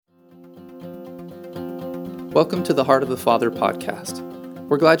Welcome to the Heart of the Father podcast.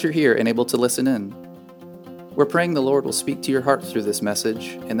 We're glad you're here and able to listen in. We're praying the Lord will speak to your heart through this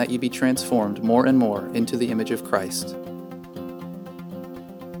message and that you be transformed more and more into the image of Christ.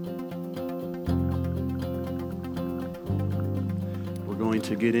 We're going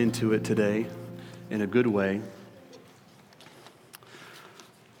to get into it today in a good way.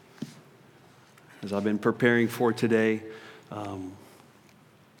 As I've been preparing for today,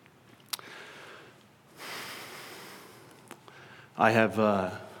 I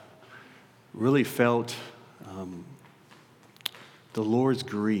have really felt the Lord's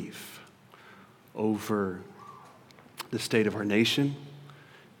grief over the state of our nation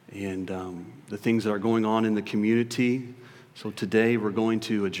and the things that are going on in the community. So today we're going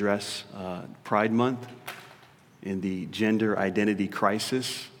to address Pride Month and the gender identity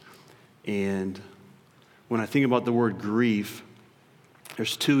crisis. And when I think about the word grief,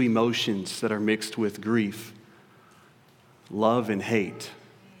 there's two emotions that are mixed with grief: love and hate.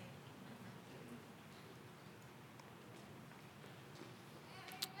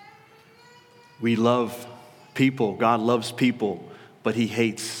 We love people. God loves people, but He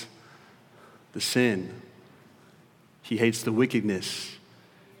hates the sin. He hates the wickedness.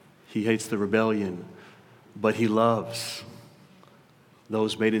 He hates the rebellion, but He loves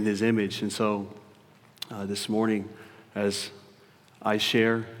those made in His image. And so this morning, as I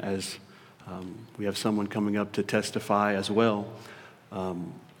share, as we have someone coming up to testify as well,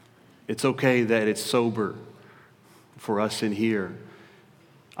 it's okay that it's sober for us in here.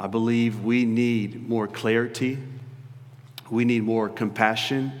 I believe we need more clarity. We need more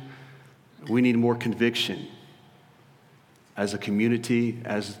compassion. We need more conviction as a community,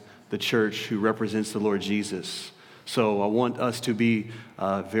 as the church who represents the Lord Jesus. So I want us to be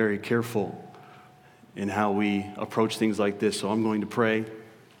very careful in how we approach things like this. So I'm going to pray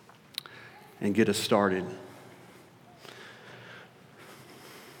and get us started.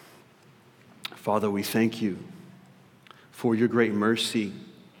 Father, we thank you for your great mercy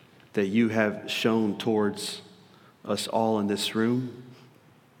that you have shown towards us all in this room,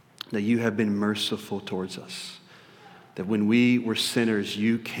 that you have been merciful towards us, that when we were sinners,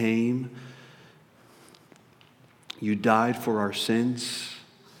 you came, you died for our sins,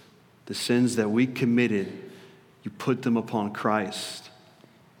 the sins that we committed, you put them upon Christ.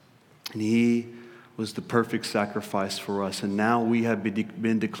 And He was the perfect sacrifice for us. And now we have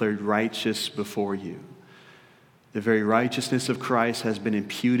been declared righteous before you. The very righteousness of Christ has been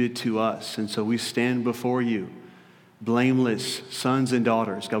imputed to us. And so we stand before you, blameless sons and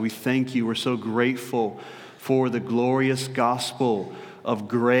daughters. God, we thank you. We're so grateful for the glorious gospel of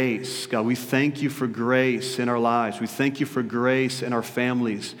grace. God, we thank you for grace in our lives. We thank you for grace in our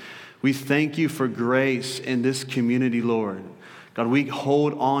families. We thank you for grace in this community, Lord. God, we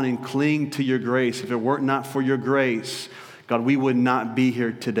hold on and cling to your grace. If it were not for your grace, God, we would not be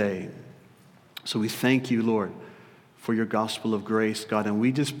here today. So we thank you, Lord, for your gospel of grace, God. And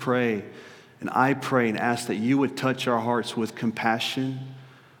we just pray, and I pray and ask that you would touch our hearts with compassion,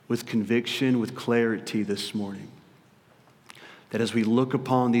 with conviction, with clarity this morning. That as we look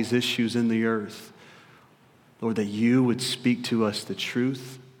upon these issues in the earth, Lord, that you would speak to us the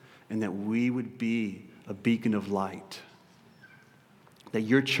truth and that we would be a beacon of light. That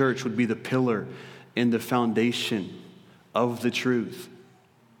your church would be the pillar and the foundation of the truth.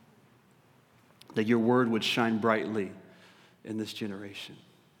 That your word would shine brightly in this generation.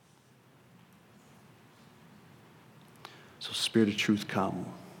 So Spirit of truth, come.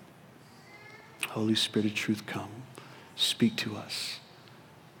 Holy Spirit of truth, come. Speak to us.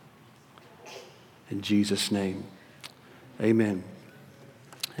 In Jesus' name, amen.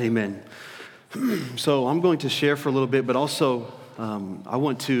 Amen. So I'm going to share for a little bit, but also I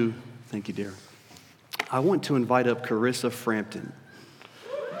want to, thank you, dear. I want to invite up Karissa Frampton.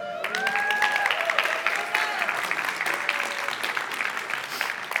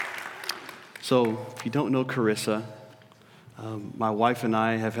 So if you don't know Karissa, my wife and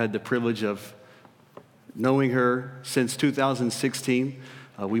I have had the privilege of knowing her since 2016.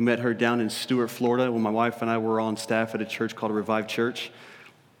 We met her down in Stuart, Florida, when my wife and I were on staff at a church called Revived Church.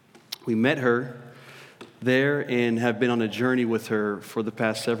 We met her there and have been on a journey with her for the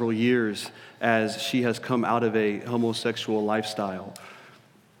past several years as she has come out of a homosexual lifestyle.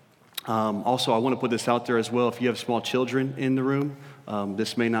 Also, I want to put this out there as well. If you have small children in the room,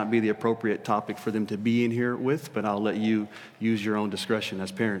 this may not be the appropriate topic for them to be in here with, but I'll let you use your own discretion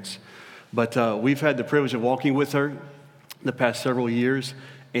as parents. But we've had the privilege of walking with her the past several years,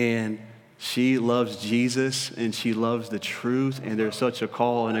 and she loves Jesus and she loves the truth, and there's such a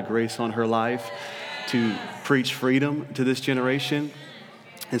call and a grace on her life to preach freedom to this generation.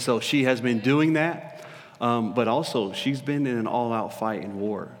 And so she has been doing that. But also, she's been in an all-out fight in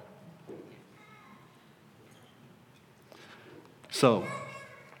war. So,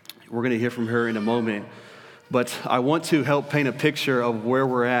 we're going to hear from her in a moment. But I want to help paint a picture of where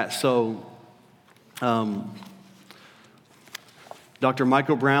we're at. So, Dr.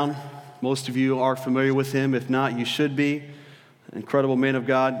 Michael Brown, most of you are familiar with him. If not, you should be. Incredible man of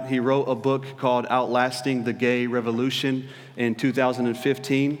God. He wrote a book called Outlasting the Gay Revolution in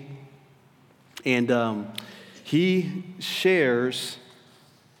 2015. And he shares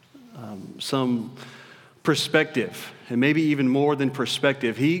some perspective, and maybe even more than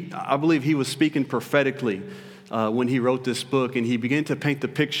perspective. I believe he was speaking prophetically when he wrote this book, and he began to paint the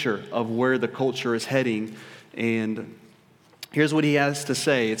picture of where the culture is heading. And here's what he has to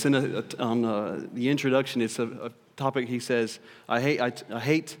say. It's on the introduction. It's a topic. He says, I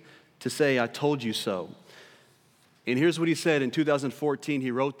hate to say I told you so. And here's what he said in 2014. He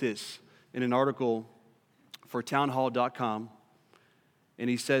wrote this in an article for townhall.com. And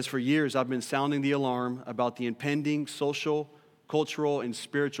he says, for years I've been sounding the alarm about the impending social, cultural, and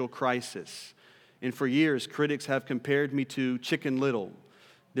spiritual crisis. And for years, critics have compared me to Chicken Little,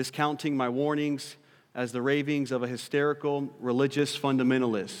 discounting my warnings as the ravings of a hysterical religious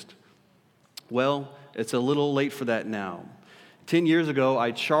fundamentalist. Well, it's a little late for that now. 10 years ago,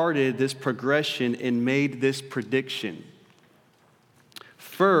 I charted this progression and made this prediction.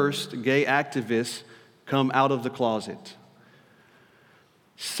 First, gay activists come out of the closet.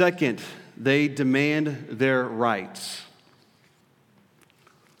 Second, they demand their rights.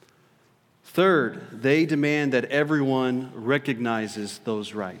 Third, they demand that everyone recognizes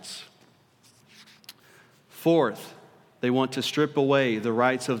those rights. Fourth, they want to strip away the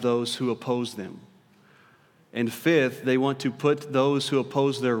rights of those who oppose them. And fifth, they want to put those who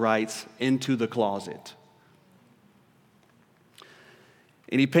oppose their rights into the closet.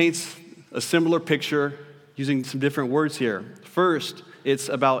 And he paints a similar picture using some different words here. First, it's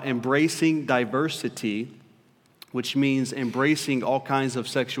about embracing diversity, which means embracing all kinds of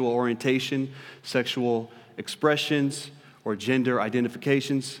sexual orientation, sexual expressions, or gender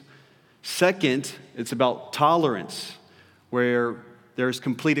identifications. Second, it's about tolerance, where there's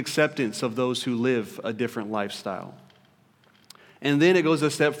complete acceptance of those who live a different lifestyle. And then it goes a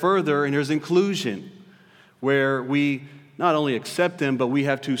step further, and there's inclusion, where we not only accept them, but we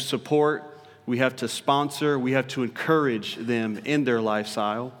have to support, we have to sponsor, we have to encourage them in their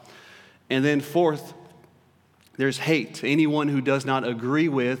lifestyle. And then fourth, there's hate. Anyone who does not agree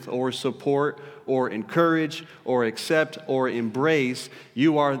with or support or encourage or accept or embrace,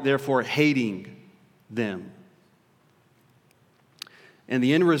 you are therefore hating them. And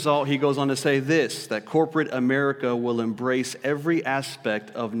the end result, he goes on to say this, that corporate America will embrace every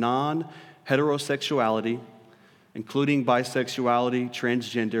aspect of non-heterosexuality, including bisexuality,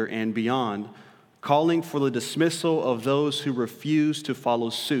 transgender, and beyond, calling for the dismissal of those who refuse to follow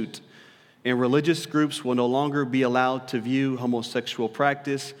suit. And religious groups will no longer be allowed to view homosexual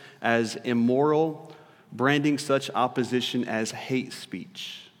practice as immoral, branding such opposition as hate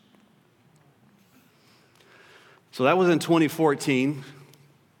speech. So that was in 2014.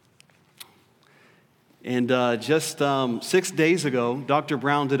 And just 6 days ago, Dr.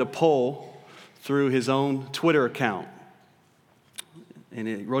 Brown did a poll through his own Twitter account. And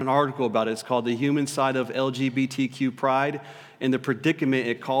he wrote an article about it. It's called The Human Side of LGBTQ Pride and the Predicament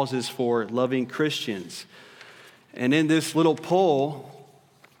It Causes for Loving Christians. And in this little poll,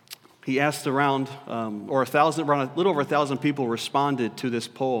 he asked around a little over 1,000 people responded to this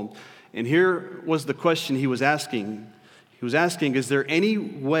poll. And here was the question he was asking. He was asking, is there any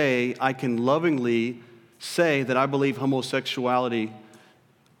way I can lovingly say that I believe homosexuality,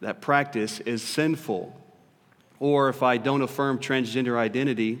 that practice, is sinful? Or if I don't affirm transgender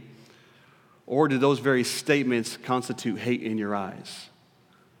identity, or do those very statements constitute hate in your eyes?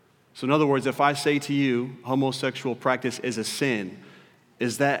 So in other words, if I say to you, homosexual practice is a sin,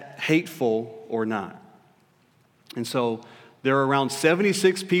 is that hateful or not? And so there are around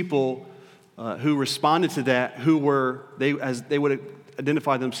 76 people who responded to that who they would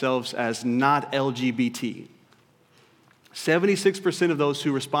identify themselves as not LGBT. 76% of those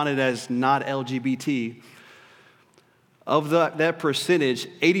who responded as not LGBT, of that percentage,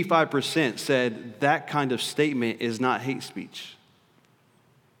 85% said that kind of statement is not hate speech.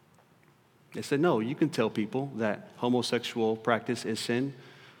 They said, no, you can tell people that homosexual practice is sin,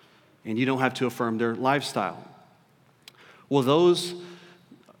 and you don't have to affirm their lifestyle. Well, those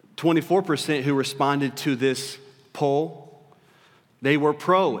 24% who responded to this poll, they were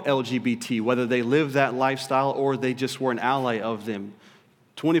pro-LGBT, whether they lived that lifestyle or they just were an ally of them.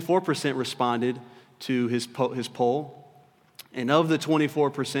 24% responded to his poll. And of the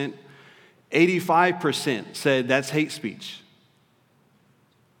 24%, 85% said that's hate speech.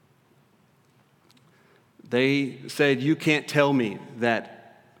 They said, you can't tell me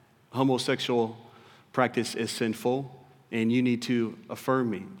that homosexual practice is sinful, and you need to affirm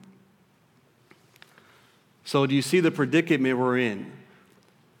me. So do you see the predicament we're in,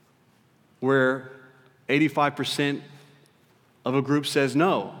 where 85% of a group says,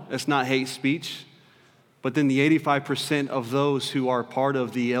 no, it's not hate speech, but then the 85% of those who are part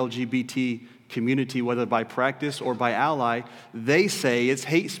of the LGBT community, whether by practice or by ally, they say it's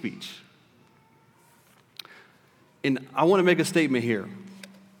hate speech. And I want to make a statement here.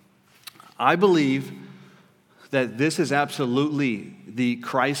 I believe that this is absolutely the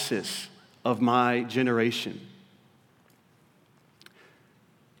crisis of my generation.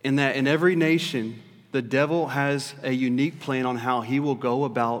 In that in every nation, the devil has a unique plan on how he will go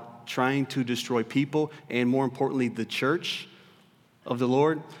about trying to destroy people and, more importantly, the church of the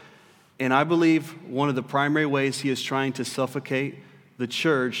Lord. And I believe one of the primary ways he is trying to suffocate the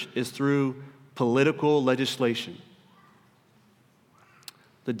church is through political legislation.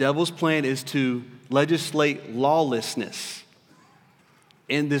 The devil's plan is to legislate lawlessness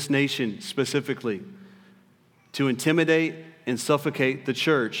in this nation specifically, to intimidate and suffocate the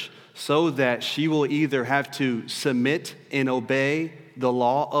church so that she will either have to submit and obey the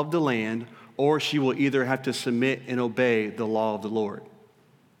law of the land, or she will either have to submit and obey the law of the Lord.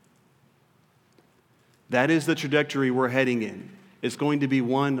 That is the trajectory we're heading in. It's going to be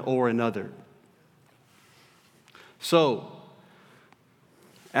one or another. So,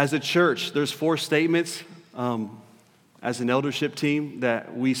 as a church, there's 4 statements as an eldership team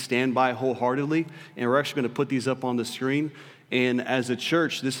that we stand by wholeheartedly, and we're actually going to put these up on the screen. And as a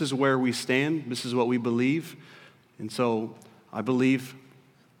church, this is where we stand. This is what we believe. And so I believe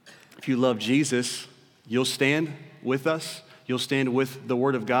if you love Jesus, you'll stand with us. You'll stand with the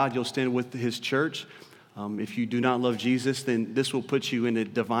Word of God. You'll stand with His church. If you do not love Jesus, then this will put you in a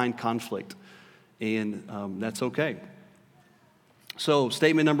divine conflict, and that's okay. So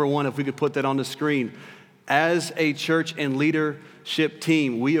statement number 1, if we could put that on the screen. As a church and leadership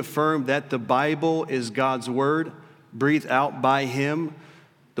team, we affirm that the Bible is God's Word, breathed out by Him.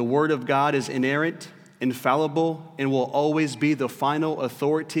 The Word of God is inerrant, infallible, and will always be the final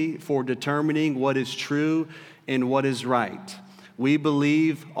authority for determining what is true and what is right. We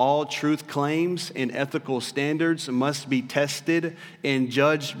believe all truth claims and ethical standards must be tested and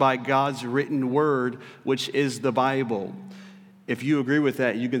judged by God's written Word, which is the Bible. If you agree with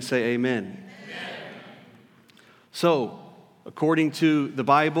that, you can say amen. Amen. So, according to the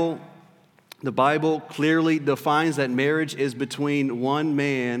Bible clearly defines that marriage is between one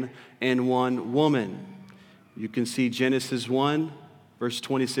man and one woman. You can see Genesis 1, verse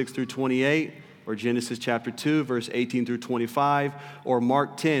 26 through 28, or Genesis chapter 2, verse 18 through 25, or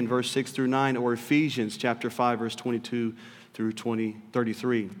Mark 10, verse 6 through 9, or Ephesians chapter 5, verse 22 through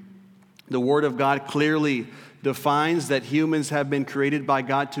 33. The Word of God clearly defines that humans have been created by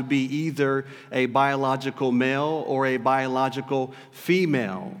God to be either a biological male or a biological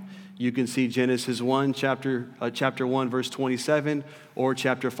female. You can see Genesis 1, chapter 1, verse 27, or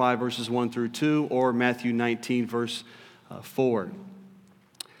chapter 5, verses 1 through 2, or Matthew 19, verse 4.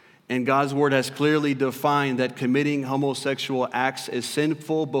 And God's Word has clearly defined that committing homosexual acts is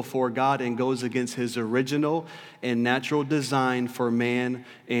sinful before God and goes against His original and natural design for man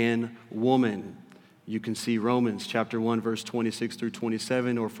and woman. You can see Romans chapter 1, verse 26 through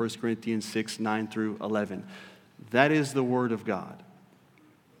 27, or 1 Corinthians 6, 9 through 11. That is the Word of God.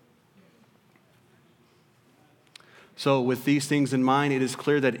 So with these things in mind, it is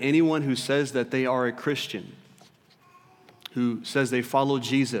clear that anyone who says that they are a Christian, who says they follow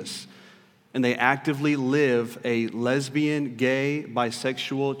Jesus, and they actively live a lesbian, gay,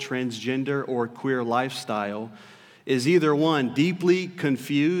 bisexual, transgender, or queer lifestyle, is either 1, deeply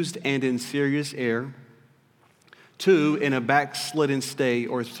confused and in serious error, 2, in a backslidden state,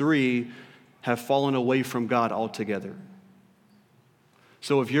 or 3, have fallen away from God altogether.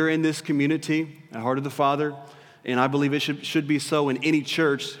 So if you're in this community at Heart of the Father, and I believe it should be so in any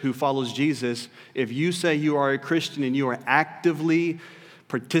church who follows Jesus, if you say you are a Christian and you are actively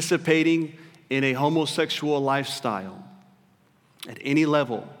participating in a homosexual lifestyle at any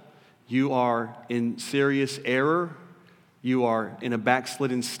level, you are in serious error, you are in a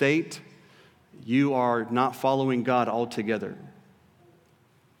backslidden state, you are not following God altogether.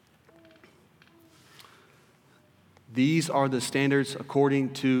 These are the standards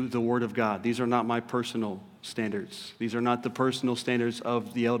according to the Word of God. These are not my personal standards. These are not the personal standards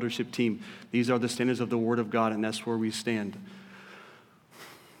of the eldership team. These are the standards of the Word of God, and that's where we stand.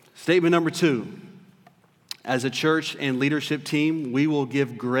 Statement number 2. As a church and leadership team, we will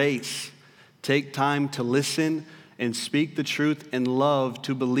give grace Take time to listen and speak the truth in love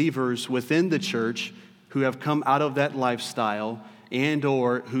to believers within the church who have come out of that lifestyle and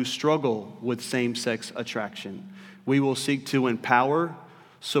or who struggle with same-sex attraction. We will seek to empower,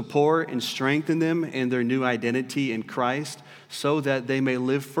 support, and strengthen them in their new identity in Christ so that they may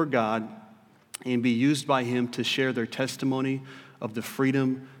live for God and be used by Him to share their testimony of the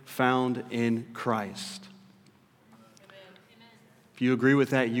freedom found in Christ. If you agree with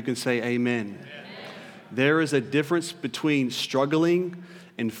that, you can say amen. There is a difference between struggling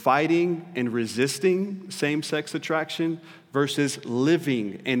and fighting and resisting same-sex attraction versus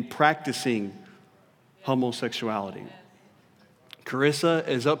living and practicing homosexuality. Karissa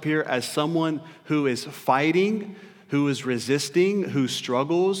is up here as someone who is fighting, who is resisting, who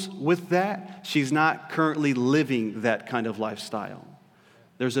struggles with that. She's not currently living that kind of lifestyle.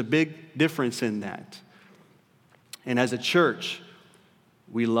 There's a big difference in that. And as a church,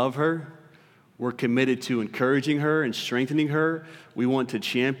 we love her. We're committed to encouraging her and strengthening her. We want to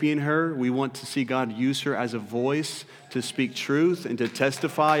champion her. We want to see God use her as a voice to speak truth and to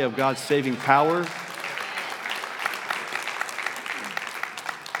testify of God's saving power.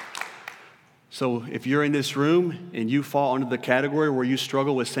 So if you're in this room and you fall under the category where you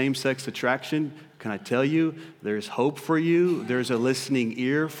struggle with same-sex attraction, can I tell you, there's hope for you. There's a listening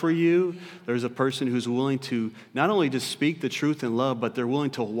ear for you. There's a person who's willing to not only just speak the truth in love, but they're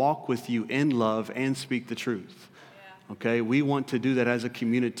willing to walk with you in love and speak the truth. Okay? We want to do that as a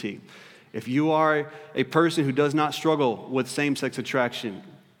community. If you are a person who does not struggle with same-sex attraction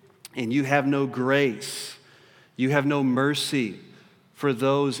and you have no grace, you have no mercy for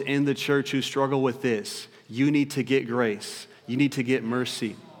those in the church who struggle with this, you need to get grace. You need to get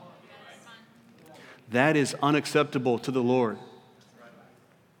mercy. That is unacceptable to the Lord.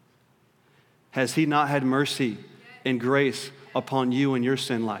 Has He not had mercy and grace upon you in your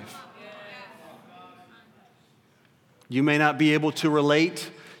sin life? You may not be able to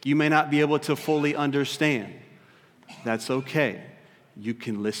relate. You may not be able to fully understand. That's okay. You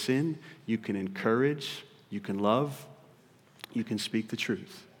can listen. You can encourage. You can love. You can speak the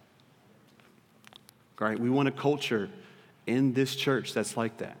truth. All right? We want a culture in this church that's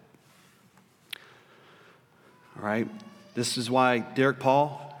like that. All right? This is why Derek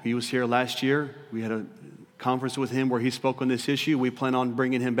Paul, he was here last year. We had a conference with him where he spoke on this issue. We plan on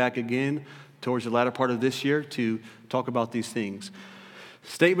bringing him back again towards the latter part of this year to talk about these things.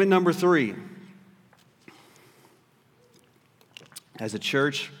 Statement number 3. As a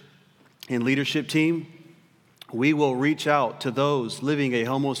church and leadership team, we will reach out to those living a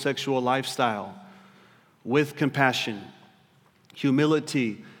homosexual lifestyle with compassion,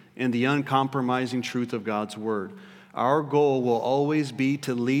 humility, and the uncompromising truth of God's word. Our goal will always be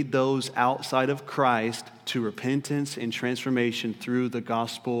to lead those outside of Christ to repentance and transformation through the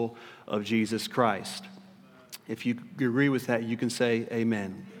gospel of Jesus Christ. If you agree with that, you can say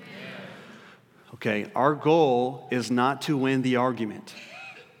amen. Okay, our goal is not to win the argument.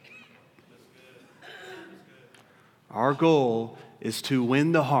 Our goal is to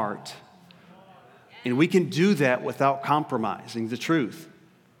win the heart. And we can do that without compromising the truth.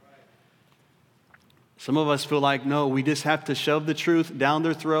 Some of us feel like, no, we just have to shove the truth down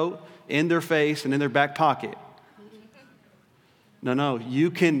their throat, in their face, and in their back pocket. No,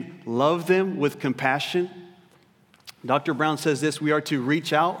 you can love them with compassion. Dr. Brown says this, we are to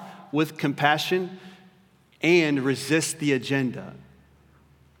reach out with compassion and resist the agenda.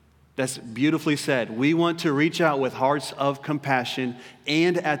 That's beautifully said. We want to reach out with hearts of compassion,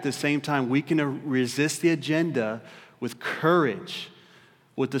 and at the same time, we can resist the agenda with courage,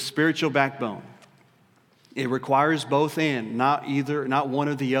 with the spiritual backbone. It requires both and, not one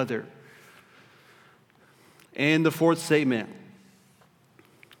or the other. And the 4th statement,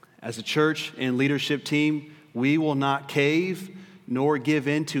 as a church and leadership team, we will not cave nor give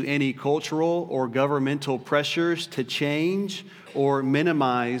in to any cultural or governmental pressures to change or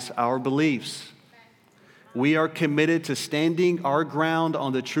minimize our beliefs. We are committed to standing our ground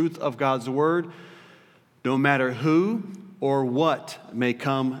on the truth of God's word, no matter who or what may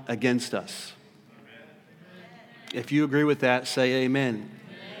come against us. If you agree with that, say amen.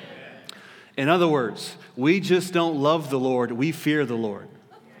 In other words, we just don't love the Lord, we fear the Lord.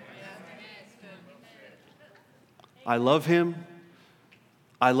 I love Him,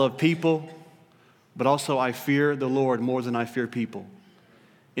 I love people, but also I fear the Lord more than I fear people.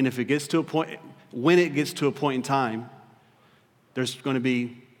 And if it gets to a point, when it gets to a point in time, there's going to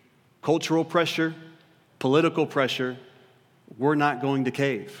be cultural pressure, political pressure. We're not going to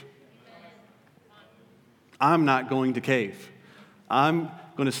cave. I'm not going to cave. I'm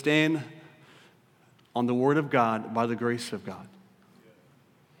going to stand on the word of God by the grace of God.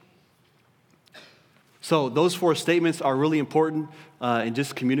 So those 4 statements are really important in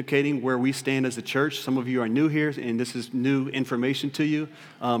just communicating where we stand as a church. Some of you are new here, and this is new information to you.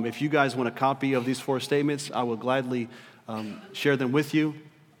 If you guys want a copy of these 4 statements, I will gladly share them with you.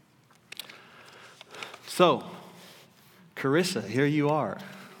 So, Karissa, here you are.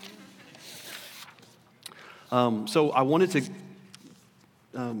 So I wanted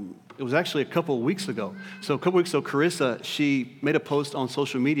to, it was actually a couple of weeks ago. So a couple weeks ago, Karissa, she made a post on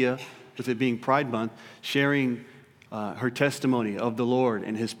social media, with it being Pride Month, sharing her testimony of the Lord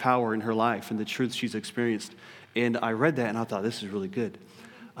and His power in her life and the truth she's experienced. And I read that and I thought, this is really good.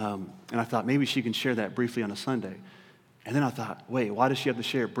 And I thought maybe she can share that briefly on a Sunday. And then I thought, wait, why does she have to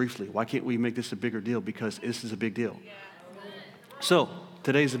share it briefly? Why can't we make this a bigger deal? Because this is a big deal. So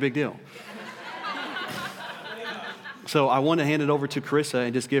today's a big deal. So I want to hand it over to Karissa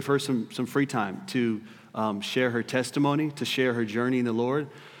and just give her some free time to share her testimony, to share her journey in the Lord.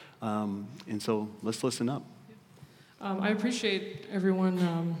 And so let's listen up. I appreciate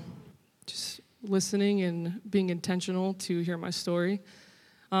everyone just listening and being intentional to hear my story.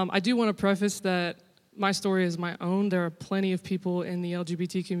 I do want to preface that my story is my own. There are plenty of people in the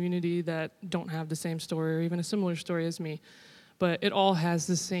LGBT community that don't have the same story or even a similar story as me. But it all has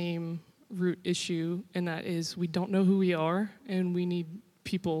the same root issue, and that is we don't know who we are, and we need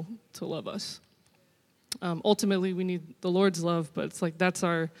people to love us. Ultimately, we need the Lord's love, but it's like that's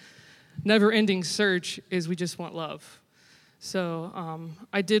our never-ending search, is we just want love. So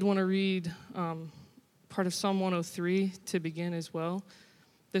I did want to read part of Psalm 103 to begin as well.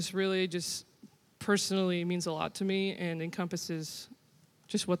 This really just personally means a lot to me and encompasses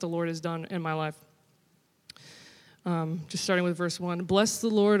just what the Lord has done in my life. Just starting with verse 1. Bless the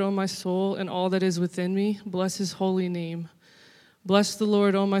Lord, O my soul, and all that is within me. Bless His holy name. Bless the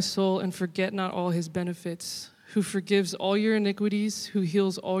Lord, O my soul, and forget not all His benefits, who forgives all your iniquities, who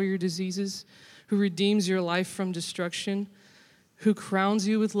heals all your diseases, who redeems your life from destruction, who crowns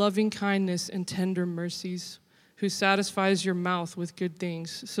you with loving kindness and tender mercies, who satisfies your mouth with good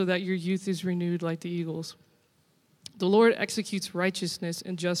things, so that your youth is renewed like the eagles. The Lord executes righteousness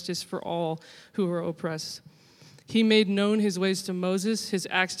and justice for all who are oppressed. He made known His ways to Moses, His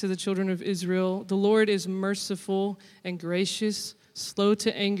acts to the children of Israel. The Lord is merciful and gracious, slow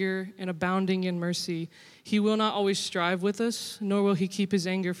to anger and abounding in mercy. He will not always strive with us, nor will He keep His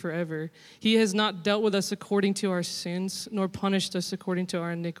anger forever. He has not dealt with us according to our sins, nor punished us according to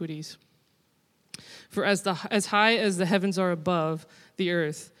our iniquities. For as high as the heavens are above the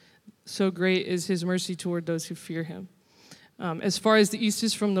earth, so great is His mercy toward those who fear Him. As far as the east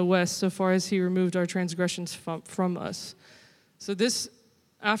is from the west, so far as He removed our transgressions from us. So this,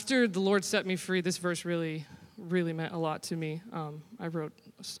 after the Lord set me free, this verse really, really meant a lot to me. I wrote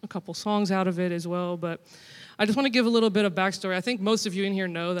a couple songs out of it as well, but I just want to give a little bit of backstory. I think most of you in here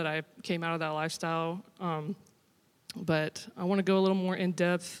know that I came out of that lifestyle, but I want to go a little more in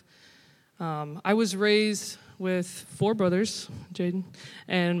depth. I was raised with 4 brothers, Jaden,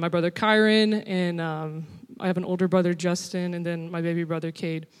 and my brother Kyron, and I have an older brother, Justin, and then my baby brother,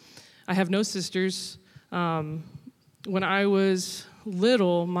 Cade. I have no sisters. When I was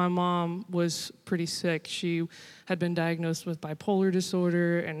little, my mom was pretty sick. She had been diagnosed with bipolar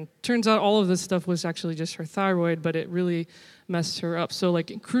disorder, and turns out all of this stuff was actually just her thyroid, but it really messed her up. So,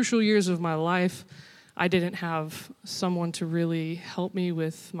 like, in crucial years of my life, I didn't have someone to really help me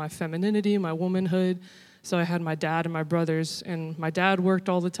with my femininity, my womanhood. So I had my dad and my brothers, and my dad worked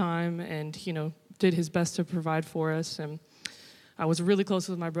all the time and, did his best to provide for us. And I was really close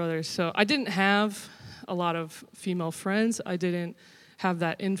with my brothers. So I didn't have a lot of female friends. I didn't have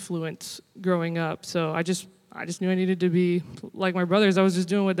that influence growing up. So I just knew I needed to be like my brothers. I was just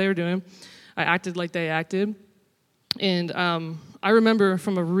doing what they were doing. I acted like they acted. And I remember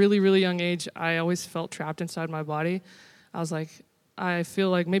from a really, really young age, I always felt trapped inside my body. I was like, I feel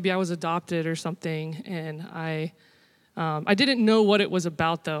like maybe I was adopted or something, and I didn't know what it was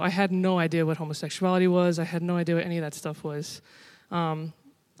about, though. I had no idea what homosexuality was. I had no idea what any of that stuff was.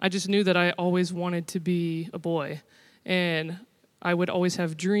 I just knew that I always wanted to be a boy, and I would always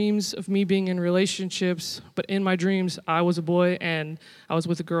have dreams of me being in relationships, but in my dreams, I was a boy, and I was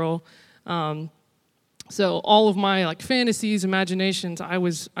with a girl. So all of my fantasies, imaginations, I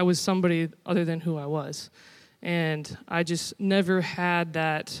was somebody other than who I was. And I just never had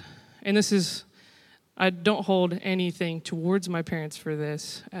that, and I don't hold anything towards my parents for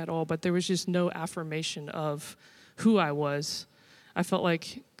this at all, but there was just no affirmation of who I was. I felt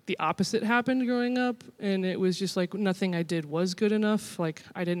like the opposite happened growing up, and it was just like nothing I did was good enough. Like,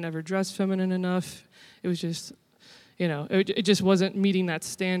 I didn't ever dress feminine enough. It was just, it just wasn't meeting that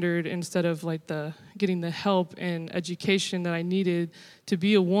standard. Instead of getting the help and education that I needed to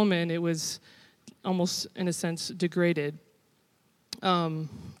be a woman, it was almost, in a sense, degraded.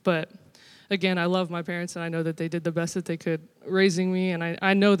 But again, I love my parents, and I know that they did the best that they could raising me, and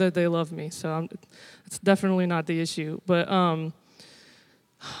I know that they love me, so it's definitely not the issue. But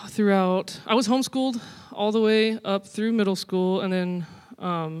throughout, I was homeschooled all the way up through middle school, and then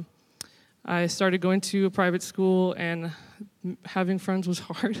I started going to a private school, and having friends was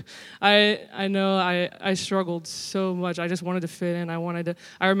hard. I know I struggled so much. I just wanted to fit in.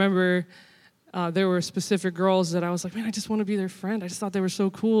 I remember there were specific girls that I was like, man, I just want to be their friend. I just thought they were so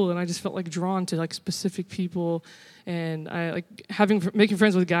cool, and I just felt like drawn to like specific people. And I like making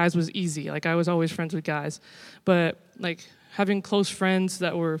friends with guys was easy. Like I was always friends with guys, but like having close friends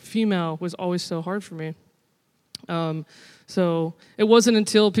that were female was always so hard for me. So it wasn't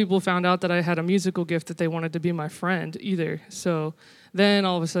until people found out that I had a musical gift that they wanted to be my friend either. So then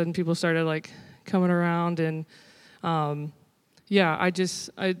all of a sudden people started like coming around, and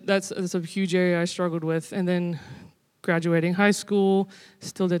that's a huge area I struggled with. And then graduating high school,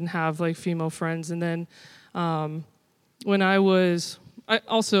 still didn't have like female friends. And then when I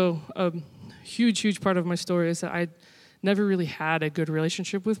also a huge part of my story is that I never really had a good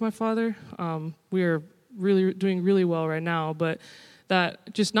relationship with my father. We are really doing really well right now, but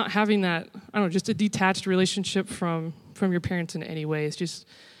that just not having that, I don't know, just a detached relationship from your parents in any way,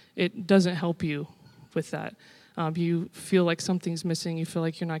 it doesn't help you with that. You feel like something's missing. You feel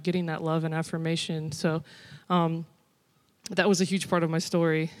like you're not getting that love and affirmation. So that was a huge part of my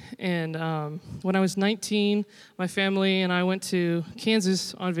story. And when I was 19, my family and I went to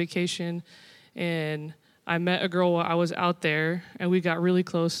Kansas on vacation, and I met a girl while I was out there, and we got really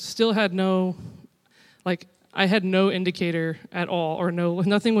close. Still had I had no indicator at all, or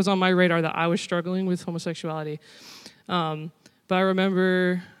nothing was on my radar that I was struggling with homosexuality. But I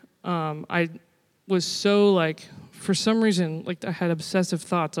remember I was so like, for some reason, like I had obsessive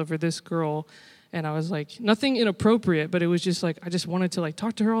thoughts over this girl, and I was like, nothing inappropriate, but it was just like, I just wanted to like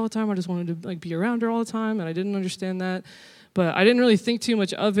talk to her all the time. I just wanted to like be around her all the time, and I didn't understand that. But I didn't really think too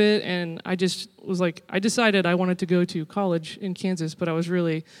much of it, and I just was like, I decided I wanted to go to college in Kansas, but I was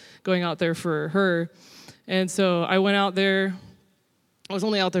really going out there for her. And so I went out there. I was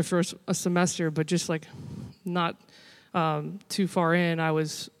only out there for a semester, but just like not too far in, I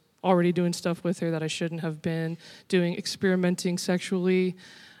was already doing stuff with her that I shouldn't have been doing, experimenting sexually,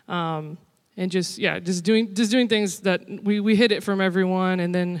 and just doing things that we hid it from everyone.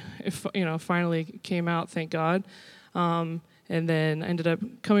 And then finally came out, thank God. And then I ended up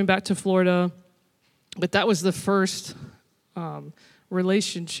coming back to Florida. But that was the first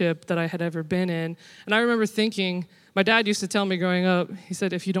relationship that I had ever been in. And I remember thinking, my dad used to tell me growing up, he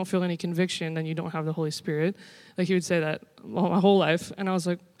said, if you don't feel any conviction, then you don't have the Holy Spirit. Like he would say that my whole life. And I was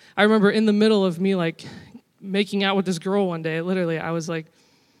like, I remember in the middle of me like making out with this girl one day, literally, I was like,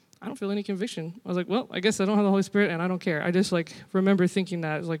 I don't feel any conviction. I was like, well, I guess I don't have the Holy Spirit and I don't care. I just like remember thinking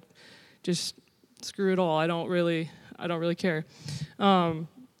that. I was like, just screw it all. I don't really care. And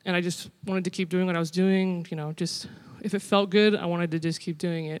I just wanted to keep doing what I was doing, just if it felt good, I wanted to just keep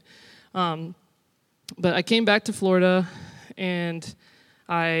doing it. But I came back to Florida, and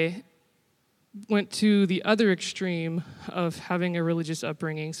I went to the other extreme of having a religious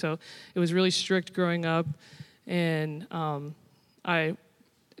upbringing. So it was really strict growing up, and I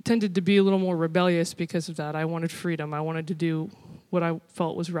tended to be a little more rebellious because of that. I wanted freedom. I wanted to do what I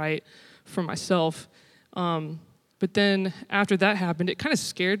felt was right for myself. But then after that happened, it kind of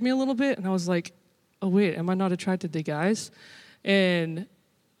scared me a little bit, and I was like, oh, wait, am I not attracted to guys? And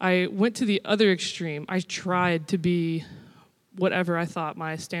I went to the other extreme. I tried to be whatever I thought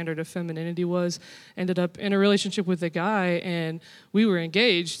my standard of femininity was, ended up in a relationship with a guy, and we were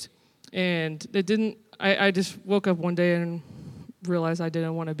engaged, and I just woke up one day and realized I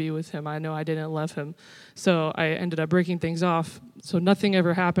didn't want to be with him. I know I didn't love him. So I ended up breaking things off. So nothing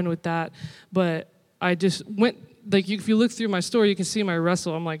ever happened with that, but I just went, like, if you look through my story, you can see my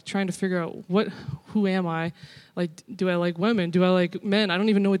wrestle. I'm like trying to figure out who am I? Like, do I like women? Do I like men? I don't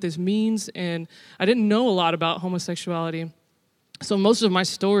even know what this means. And I didn't know a lot about homosexuality. So most of my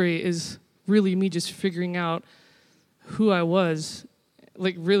story is really me just figuring out who I was.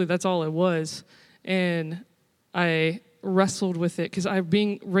 Like, really, that's all it was. And I wrestled with it because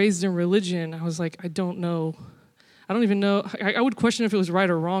being raised in religion, I was like, I don't know. I don't even know. I would question if it was right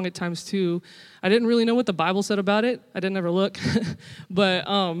or wrong at times, too. I didn't really know what the Bible said about it. I didn't ever look. But,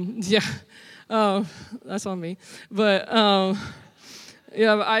 that's on me. But,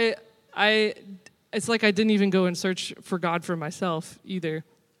 it's like I didn't even go and search for God for myself either.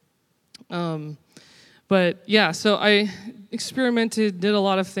 But But yeah, so I experimented, did a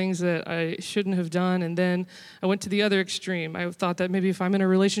lot of things that I shouldn't have done, and then I went to the other extreme. I thought that maybe if I'm in a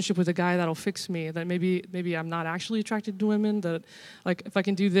relationship with a guy, that'll fix me. That maybe I'm not actually attracted to women. That like if I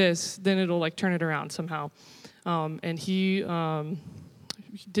can do this, then it'll like turn it around somehow. And he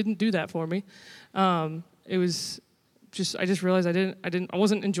didn't do that for me. It was just I just realized I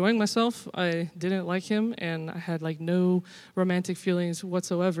wasn't enjoying myself. I didn't like him, and I had like no romantic feelings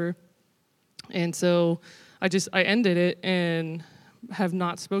whatsoever. And so I ended it and have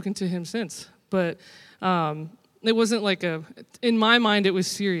not spoken to him since. But it wasn't like in my mind it was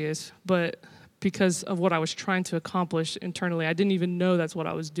serious, but because of what I was trying to accomplish internally, I didn't even know that's what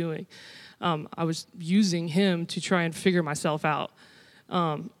I was doing. I was using him to try and figure myself out.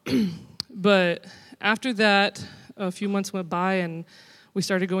 But after that, a few months went by and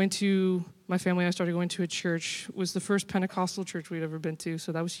my family and I started going to a church. It was the first Pentecostal church we'd ever been to,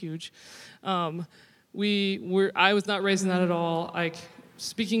 so that was huge. I was not raised in that at all. Like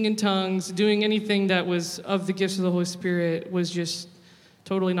speaking in tongues, doing anything that was of the gifts of the Holy Spirit was just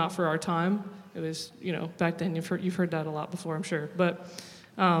totally not for our time. It was, back then you've heard that a lot before, I'm sure. But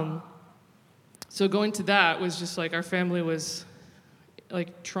so going to that was just like our family was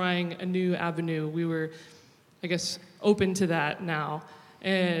like trying a new avenue. We were, I guess, open to that now.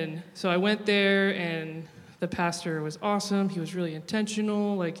 And so I went there, and the pastor was awesome. He was really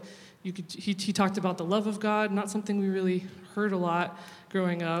intentional. Like he talked about the love of God, not something we really heard a lot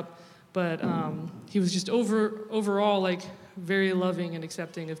growing up, but he was just overall like very loving and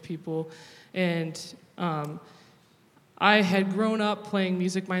accepting of people. And I had grown up playing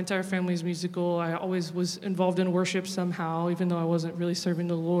music. My entire family's musical. I always was involved in worship somehow, even though I wasn't really serving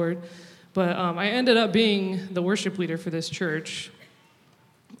the Lord. But I ended up being the worship leader for this church.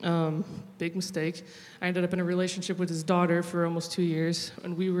 Big mistake. I ended up in a relationship with his daughter for almost 2 years,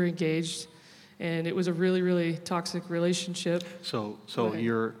 and we were engaged, and it was a really, really toxic relationship. So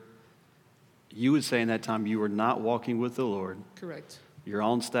you would say in that time you were not walking with the Lord. Correct. You're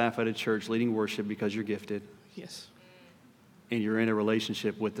on staff at a church leading worship because you're gifted. Yes. And you're in a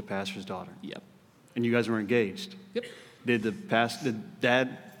relationship with the pastor's daughter. Yep. And you guys were engaged. Yep. Did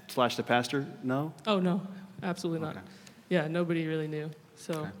dad/the pastor know? Oh, no, absolutely not. Okay. Yeah, nobody really knew.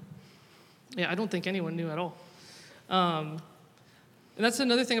 So, okay. Yeah, I don't think anyone knew at all. And that's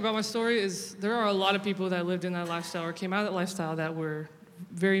another thing about my story is there are a lot of people that lived in that lifestyle or came out of that lifestyle that were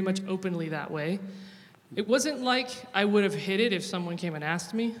very much openly that way. It wasn't like I would have hid it if someone came and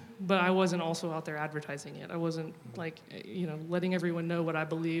asked me, but I wasn't also out there advertising it. I wasn't like, letting everyone know what I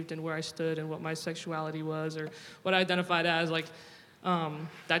believed and where I stood and what my sexuality was or what I identified as. Like,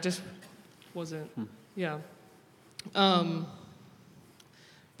 that just wasn't, yeah.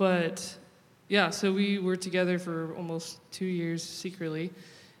 But yeah, so we were together for almost 2 years secretly,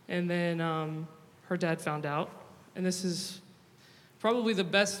 and then her dad found out, and this is probably the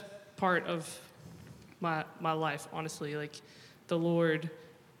best part of my life, honestly. Like, the Lord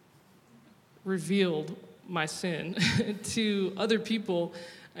revealed my sin to other people,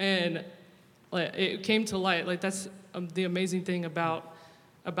 and like, it came to light. Like, that's the amazing thing about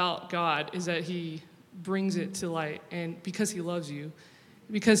God is that He brings it to light, and because He loves you.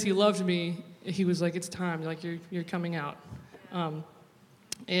 Because He loved me, He was like, it's time, like you're coming out.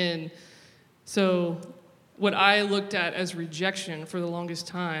 And so what I looked at as rejection for the longest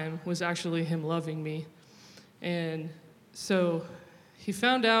time was actually Him loving me. And so He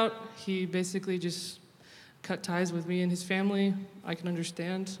found out, He basically just cut ties with me and his family. I can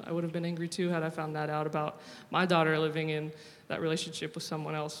understand. I would have been angry too had I found that out about my daughter living in that relationship with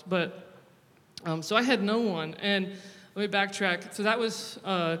someone else. But so I had no one. And let me backtrack. So that was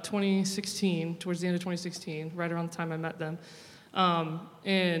 2016, towards the end of 2016, right around the time I met them.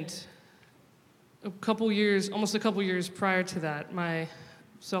 And almost a couple years prior to that,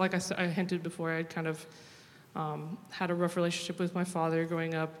 so like I hinted before, I'd kind of had a rough relationship with my father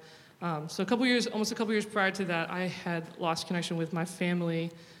growing up. So almost a couple years prior to that, I had lost connection with my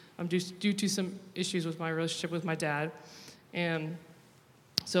family due to some issues with my relationship with my dad. And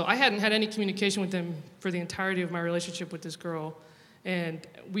so I hadn't had any communication with him for the entirety of my relationship with this girl. And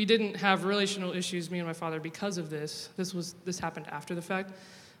we didn't have relational issues, me and my father, because of this. This happened after the fact.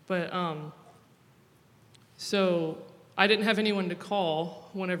 But so I didn't have anyone to call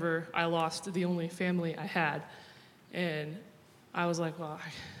whenever I lost the only family I had. And I was like, well,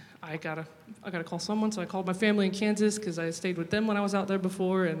 I gotta call someone. So I called my family in Kansas because I stayed with them when I was out there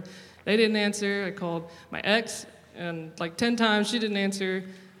before, and they didn't answer. I called my ex, and like 10 times she didn't answer.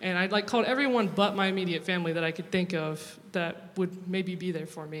 And I called everyone but my immediate family that I could think of that would maybe be there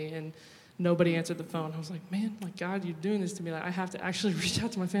for me, and nobody answered the phone. I was like, man, like, God, you're doing this to me. Like, I have to actually reach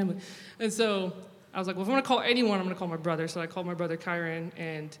out to my family. And so I was like, well, if I'm going to call anyone, I'm going to call my brother. So I called my brother Kyron,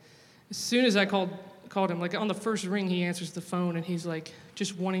 and as soon as I called him, like on the first ring, he answers the phone, and he's like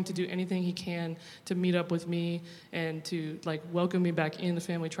just wanting to do anything he can to meet up with me and to like welcome me back in the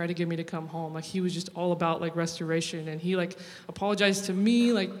family, try to get me to come home. Like he was just all about like restoration, and he like apologized to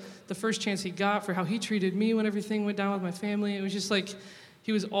me like the first chance he got for how he treated me when everything went down with my family. It was just like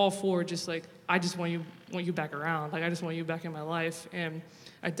he was all for just like, I just want you back around. Like I just want you back in my life, and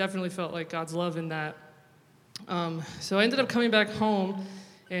I definitely felt like God's love in that. So I ended up coming back home,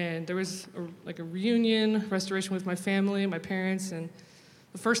 and there was a reunion, restoration with my family, my parents, and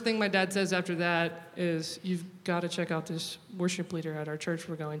the first thing my dad says after that is, you've got to check out this worship leader at our church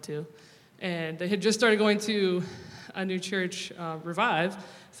we're going to. And they had just started going to a new church, Revive,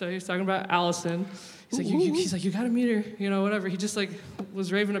 so he was talking about Allison. He's like, you got to meet her, whatever. He just like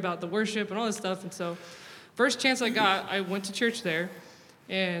was raving about the worship and all this stuff, and so first chance I got, I went to church there,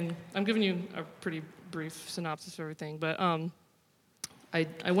 and I'm giving you a pretty brief synopsis of everything, but I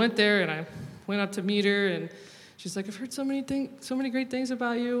went there, and I went up to meet her, and she's like, I've heard so many great things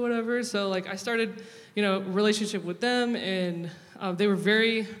about you, whatever. So like I started, a relationship with them, and they were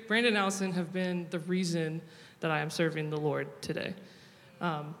Brandon and Allison have been the reason that I am serving the Lord today.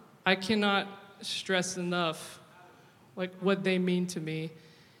 I cannot stress enough like what they mean to me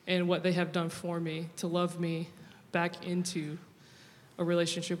and what they have done for me to love me back into a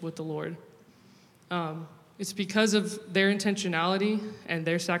relationship with the Lord. It's because of their intentionality and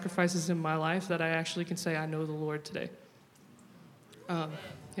their sacrifices in my life that I actually can say I know the Lord today.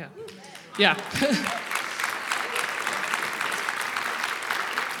 Yeah.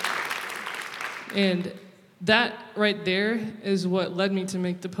 And that right there is what led me to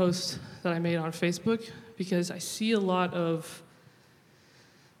make the post that I made on Facebook, because I see a lot of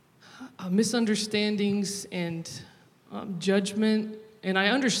misunderstandings and judgment, and I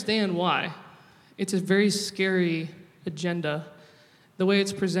understand why. It's a very scary agenda. The way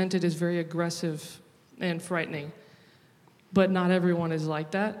it's presented is very aggressive and frightening. But not everyone is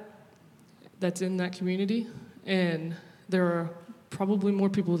like that, that's in that community. And there are probably more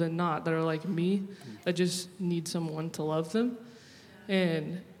people than not that are like me, that just need someone to love them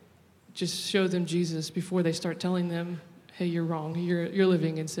and just show them Jesus before they start telling them, hey, you're wrong, you're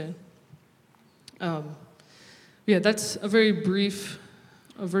living in sin. That's a very brief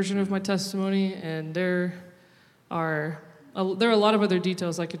version of my testimony, and there are a lot of other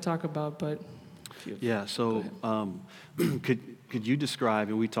details I could talk about, but could you describe,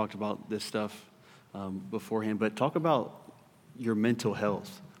 and we talked about this stuff beforehand, but talk about your mental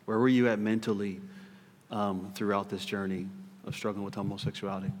health. Where were you at mentally throughout this journey of struggling with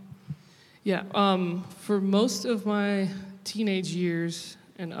homosexuality? For most of my teenage years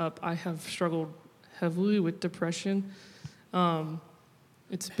and up, I have struggled heavily with depression.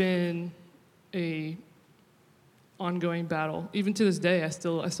 It's been a ongoing battle. Even to this day, I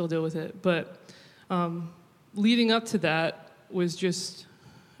still deal with it. But leading up to that was just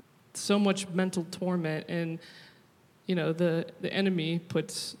so much mental torment, and the enemy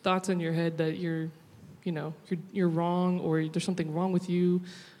puts thoughts in your head that you're wrong, or there's something wrong with you,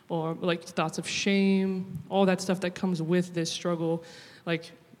 or like thoughts of shame, all that stuff that comes with this struggle.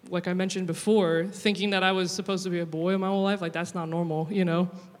 Like I mentioned before, thinking that I was supposed to be a boy my whole life, like that's not normal,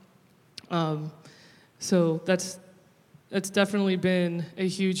 So that's definitely been a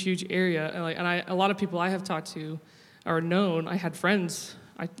huge area. And a lot of people I have talked to are known. I have friends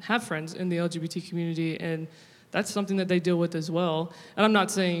in the LGBT community, and that's something that they deal with as well. And I'm not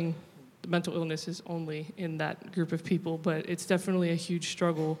saying the mental illness is only in that group of people, but it's definitely a huge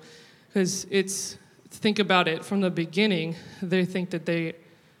struggle, because think about it, from the beginning, they think that they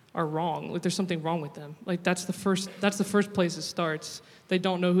are wrong, like there's something wrong with them. Like that's the first place it starts. They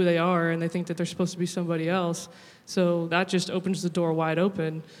don't know who they are, and they think that they're supposed to be somebody else. So that just opens the door wide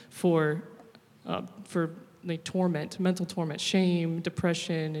open for like torment, mental torment, shame,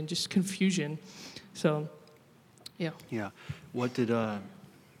 depression, and just confusion. So, yeah. Yeah. What did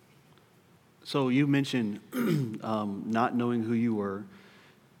so you mentioned not knowing who you were.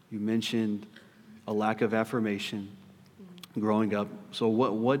 You mentioned a lack of affirmation growing up. So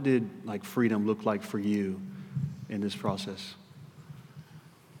what did like freedom look like for you in this process?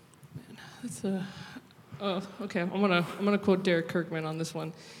 That's okay. I'm gonna quote Derek Kirkman on this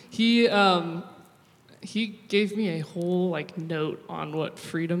one. He gave me a whole like note on what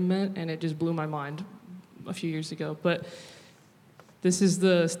freedom meant, and it just blew my mind a few years ago. But this is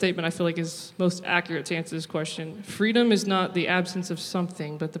the statement I feel like is most accurate to answer this question. Freedom is not the absence of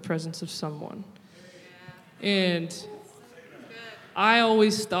something, but the presence of someone. And I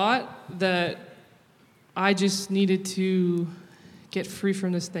always thought that I just needed to get free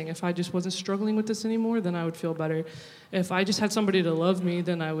from this thing. If I just wasn't struggling with this anymore, then I would feel better. If I just had somebody to love me,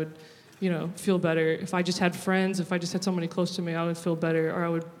 then I would, feel better. If I just had friends, if I just had somebody close to me, I would feel better, or I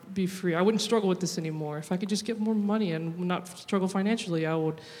would be free. I wouldn't struggle with this anymore. If I could just get more money and not struggle financially, I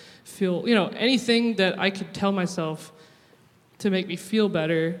would feel, anything that I could tell myself to make me feel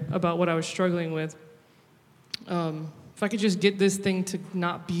better about what I was struggling with. If I could just get this thing to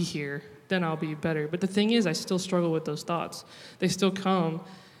not be here, then I'll be better. But the thing is, I still struggle with those thoughts. They still come,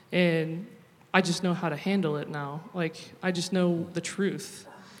 and I just know how to handle it now. Like, I just know the truth.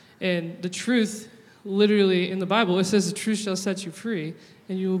 And the truth, literally in the Bible, it says the truth shall set you free,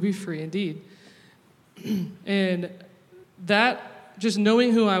 and you will be free indeed. And that, just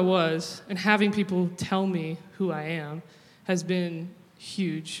knowing who I was and having people tell me who I am has been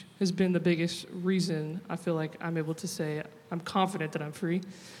huge, has been the biggest reason I feel like I'm able to say I'm confident that I'm free.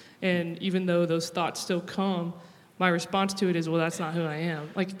 And even though those thoughts still come, my response to it is, well, that's not who I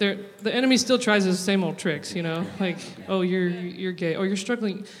am. Like, the enemy still tries the same old tricks, Like, oh, you're gay, or you're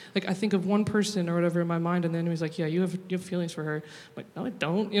struggling. Like, I think of one person or whatever in my mind, and the enemy's like, yeah, you have feelings for her. I'm like, no, I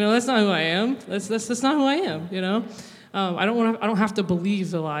don't. That's not who I am. That's not who I am. I don't have to believe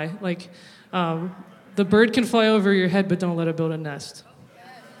the lie. Like, the bird can fly over your head, but don't let it build a nest.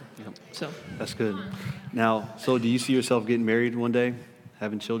 Yep. So that's good. Now, so do you see yourself getting married one day,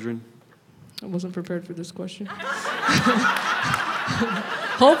 having children? I wasn't prepared for this question.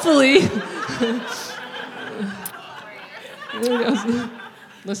 Hopefully.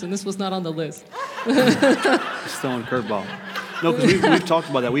 Listen, this was not on the list. Just throwing a curveball. No, because we've talked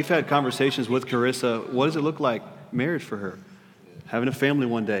about that. We've had conversations with Karissa. What does it look like, marriage for her? Having a family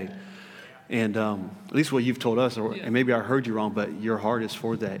one day. And at least what you've told us, and maybe I heard you wrong, but your heart is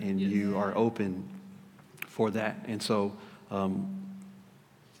for that, and you are open for that. And so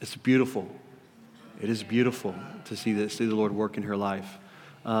it's beautiful. It is beautiful to see the Lord work in her life.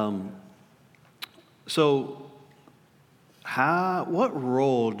 So what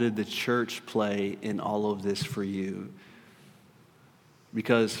role did the church play in all of this for you?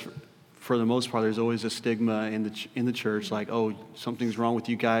 Because for the most part, there's always a stigma in the church, like, oh, something's wrong with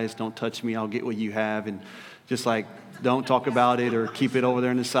you guys, don't touch me, I'll get what you have, and just like, don't talk about it, or keep it over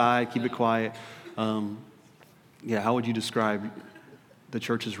there on the side, keep it quiet. How would you describe the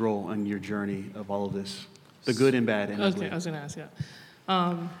church's role in your journey of all of this, the good and bad? And okay, I was going to ask,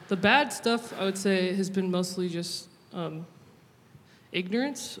 the bad stuff, I would say, has been mostly just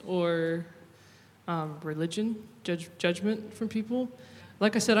ignorance or religion, judgment from people.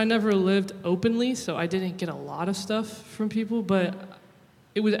 Like I said, I never lived openly, so I didn't get a lot of stuff from people, but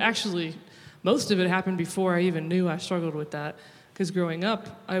it was actually, most of it happened before I even knew I struggled with that. Because growing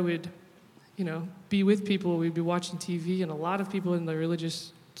up, I would, be with people, we'd be watching TV, and a lot of people in the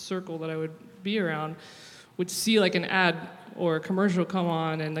religious circle that I would be around would see like an ad or a commercial come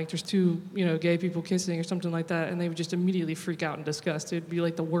on, and like there's two, gay people kissing or something like that, and they would just immediately freak out in disgust. It'd be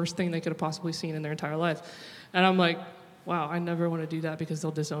like the worst thing they could have possibly seen in their entire life. And I'm like, wow, I never want to do that because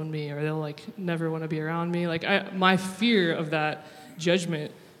they'll disown me, or they'll like never want to be around me. Like my fear of that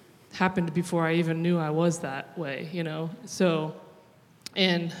judgment happened before I even knew I was that way, So,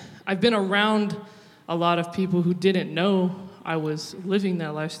 and I've been around a lot of people who didn't know I was living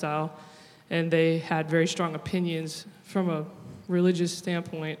that lifestyle, and they had very strong opinions from a religious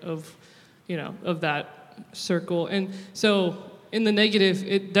standpoint of, of that circle. And so in the negative,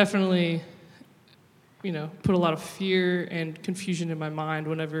 it definitely put a lot of fear and confusion in my mind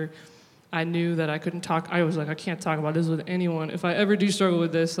whenever I knew that I couldn't talk. I was like, I can't talk about this with anyone. If I ever do struggle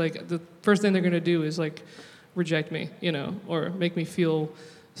with this, like, the first thing they're going to do is, like, reject me, or make me feel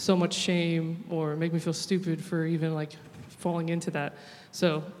so much shame, or make me feel stupid for even, like, falling into that.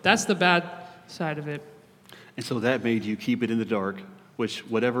 So that's the bad side of it. And so that made you keep it in the dark, which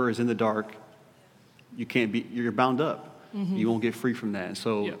whatever is in the dark, you're bound up. Mm-hmm. You won't get free from that.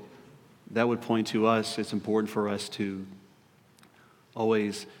 So yep. That would point to us, it's important for us to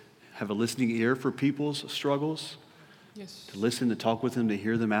always have a listening ear for people's struggles, yes. To listen, to talk with them, to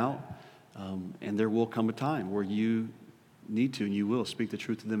hear them out. And there will come a time where you need to, and you will, speak the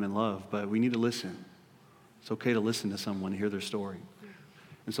truth to them in love, but we need to listen. It's okay to listen to someone and hear their story.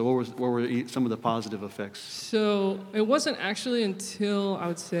 And so what were some of the positive effects? So it wasn't actually until, I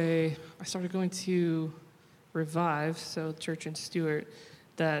would say, I started going to Revive, so church in Stewart,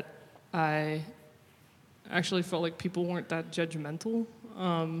 that I actually felt like people weren't that judgmental.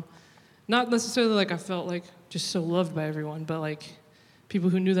 Not necessarily like I felt like just so loved by everyone, but like people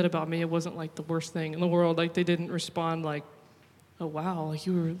who knew that about me, it wasn't like the worst thing in the world. Like they didn't respond like, oh wow, like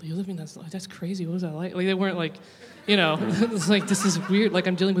you're living that's crazy. What was that like? Like they weren't like, it's like this is weird. Like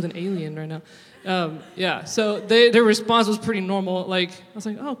I'm dealing with an alien right now. Yeah. So their response was pretty normal. Like I was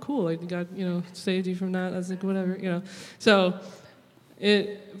like, oh cool, like God, saved you from that. I was like whatever, So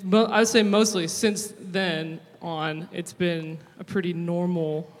I would say mostly since then on, it's been a pretty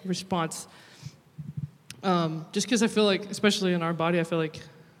normal response. Just because I feel like, especially in our body, I feel like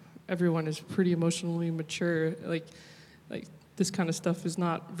everyone is pretty emotionally mature. Like this kind of stuff is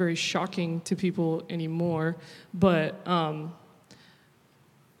not very shocking to people anymore. But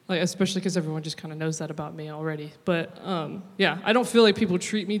especially because everyone just kind of knows that about me already. But yeah, I don't feel like people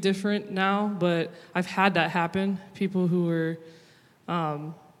treat me different now. But I've had that happen. People who were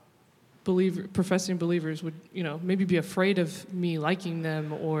professing believers would, maybe be afraid of me liking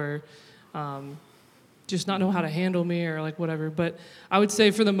them or just not know how to handle me or like whatever. But I would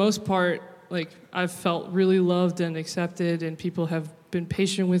say for the most part, like I've felt really loved and accepted, and people have been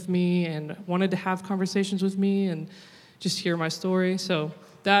patient with me and wanted to have conversations with me and just hear my story. So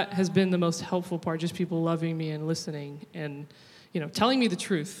that has been the most helpful part, just people loving me and listening and, telling me the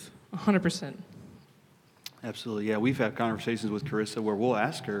truth 100%. Absolutely. Yeah, we've had conversations with Karissa where we'll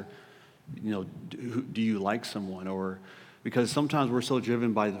ask her, do you like someone? Or because sometimes we're so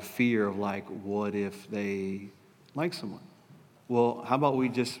driven by the fear of like, what if they like someone? Well, how about we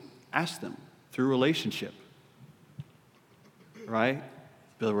just ask them through relationship, right?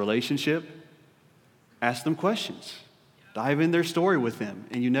 Build a relationship, ask them questions, dive in their story with them,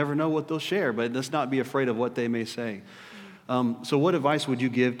 and you never know what they'll share, but let's not be afraid of what they may say. So what advice would you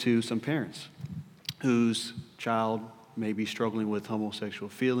give to some parents whose child may be struggling with homosexual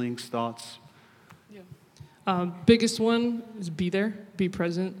feelings, thoughts? Biggest one is be there, be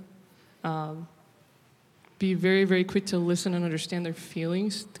present. Be very, very quick to listen and understand their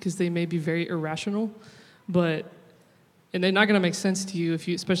feelings because they may be very irrational, and they're not going to make sense to you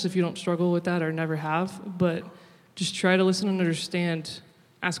especially if you don't struggle with that or never have. But just try to listen and understand,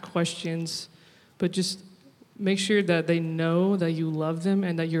 ask questions, but just make sure that they know that you love them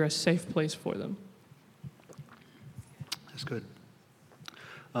and that you're a safe place for them. That's good.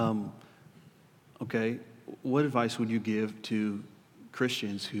 Okay, what advice would you give to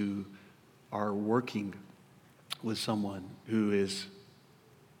Christians who are working with someone who is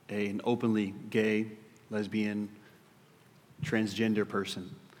an openly gay, lesbian, transgender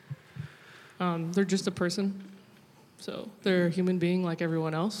person? They're just a person. So they're a human being like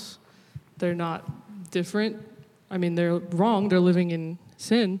everyone else. They're not different. I mean, they're wrong. They're living in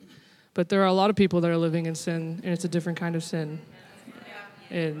sin. But there are a lot of people that are living in sin, and it's a different kind of sin.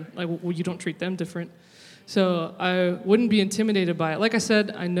 And you don't treat them different. So I wouldn't be intimidated by it. Like I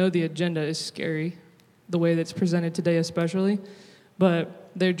said, I know the agenda is scary, the way that's presented today especially, but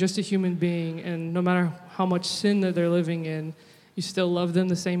they're just a human being, and no matter how much sin that they're living in, you still love them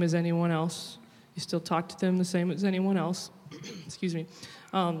the same as anyone else. You still talk to them the same as anyone else. Excuse me.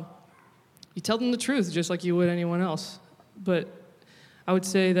 You tell them the truth just like you would anyone else. But I would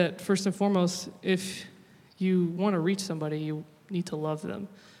say that first and foremost, if you want to reach somebody, you need to love them,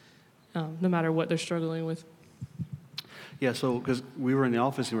 no matter what they're struggling with. Yeah, so because we were in the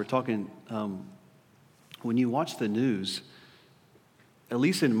office and we were talking, when you watch the news, at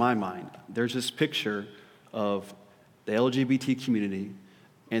least in my mind, there's this picture of the LGBT community,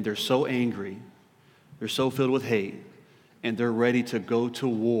 and they're so angry, they're so filled with hate, and they're ready to go to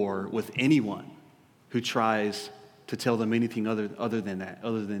war with anyone who tries to tell them anything other than that,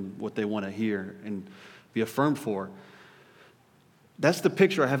 other than what they want to hear and be affirmed for. That's the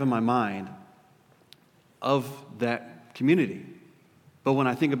picture I have in my mind of that community. But when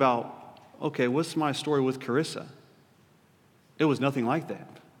I think about, okay, what's my story with Karissa? It was nothing like that.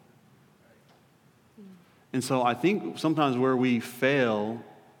 And so I think sometimes where we fail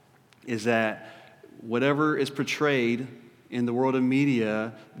is that whatever is portrayed in the world of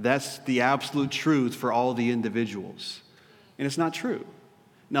media, that's the absolute truth for all the individuals. And it's not true.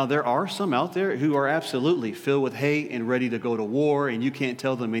 Now, there are some out there who are absolutely filled with hate and ready to go to war, and you can't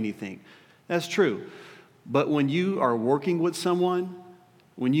tell them anything. That's true. But when you are working with someone,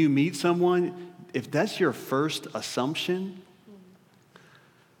 when you meet someone, if that's your first assumption,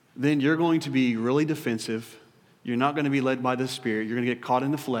 then you're going to be really defensive. You're not going to be led by the Spirit. You're going to get caught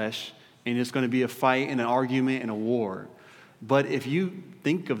in the flesh, and it's going to be a fight and an argument and a war. But if you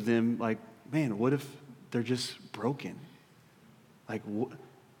think of them like, man, what if they're just broken? Like,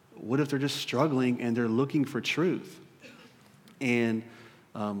 what if they're just struggling and they're looking for truth? And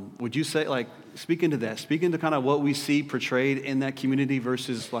would you say, like, speak into that. Speak into kind of what we see portrayed in that community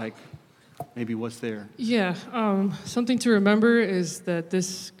versus, like, maybe what's there. Yeah, something to remember is that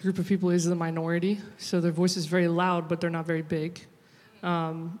this group of people is the minority, so their voice is very loud, but they're not very big.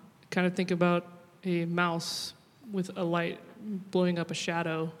 Kind of think about a mouse with a light blowing up a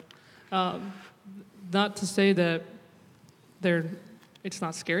shadow. Not to say that it's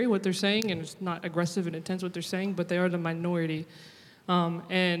not scary what they're saying, and it's not aggressive and intense what they're saying, but they are the minority.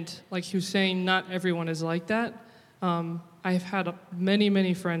 And like he was saying, not everyone is like that. I've had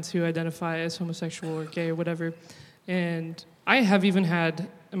many friends who identify as homosexual or gay or whatever, and I have even had,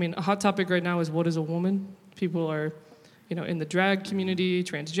 a hot topic right now is what is a woman? People are, in the drag community,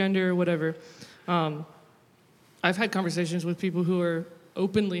 transgender, whatever. I've had conversations with people who are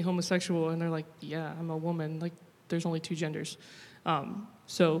openly homosexual, and they're like, yeah, I'm a woman. Like, there's only two genders.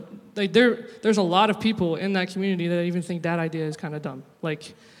 So like there's a lot of people in that community that even think that idea is kind of dumb.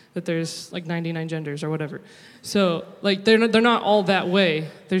 Like that there's like 99 genders or whatever. So like they're not all that way.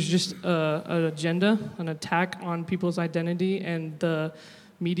 There's just an agenda, an attack on people's identity, and the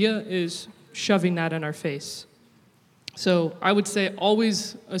media is shoving that in our face. So I would say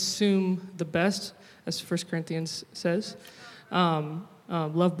always assume the best, as 1 Corinthians says.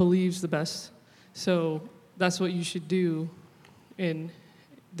 Love believes the best. So that's what you should do in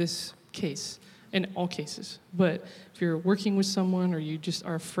this case, in all cases. But if you're working with someone or you just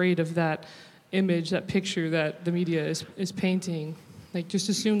are afraid of that image, that picture that the media is painting, like just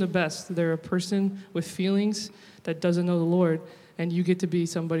assume the best. They're a person with feelings that doesn't know the Lord, and you get to be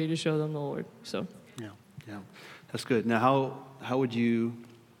somebody to show them the Lord. So yeah, that's good. Now, how would you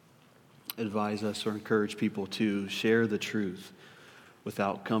advise us or encourage people to share the truth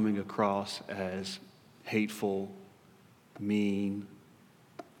without coming across as hateful, mean,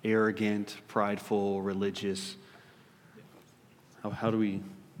 arrogant, prideful, religious? How do we?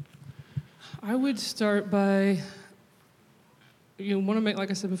 I would start by, you want to make, like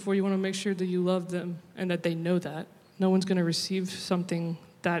I said before, you want to make sure that you love them and that they know that. No one's going to receive something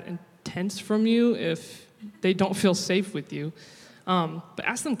that intense from you if they don't feel safe with you. But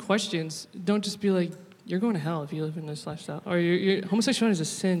ask them questions. Don't just be like, you're going to hell if you live in this lifestyle. Or homosexuality is a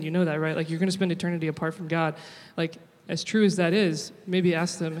sin, you know that, right? Like you're going to spend eternity apart from God. Like as true as that is, maybe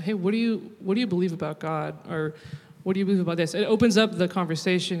ask them, hey, what do you believe about God? Or what do you believe about this? It opens up the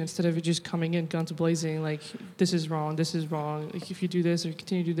conversation instead of it just coming in guns blazing, like this is wrong. Like if you do this or you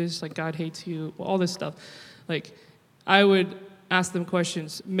continue to do this, like God hates you, all this stuff. Like I would ask them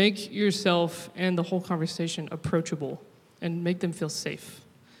questions. Make yourself and the whole conversation approachable and make them feel safe.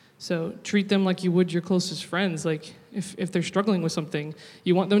 So treat them like you would your closest friends. Like if they're struggling with something,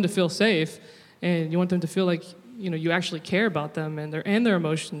 you want them to feel safe, and you want them to feel like you actually care about them and their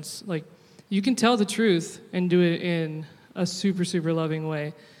emotions. Like you can tell the truth and do it in a super loving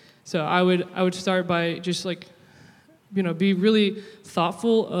way. So I would start by just like be really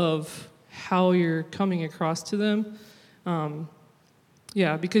thoughtful of how you're coming across to them.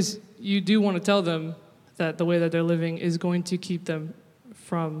 Because you do want to tell them that the way that they're living is going to keep them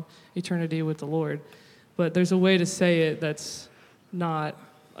from eternity with the Lord. But there's a way to say it that's not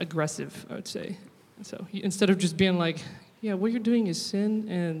aggressive, I would say. So instead of just being like, yeah, what you're doing is sin,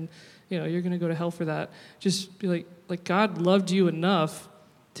 and you're going to go to hell for that, just be like God loved you enough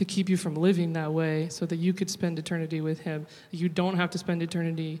to keep you from living that way so that you could spend eternity with him. You don't have to spend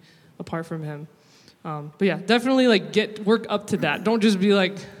eternity apart from him. But yeah, definitely work up to that. Don't just be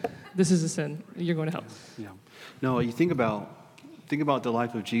like, this is a sin, you're going to hell. Yeah. No, you think about the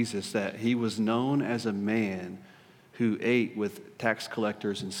life of Jesus, that he was known as a man who ate with tax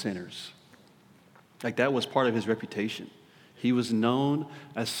collectors and sinners. Like that was part of his reputation. He was known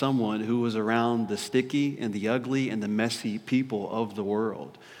as someone who was around the sticky and the ugly and the messy people of the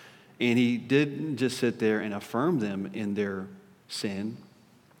world. And he didn't just sit there and affirm them in their sin,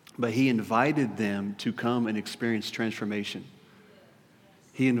 but he invited them to come and experience transformation.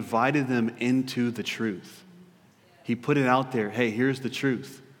 He invited them into the truth. He put it out there, hey, here's the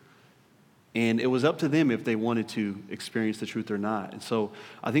truth. And it was up to them if they wanted to experience the truth or not. And so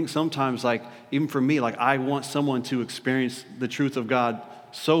I think sometimes, even for me, I want someone to experience the truth of God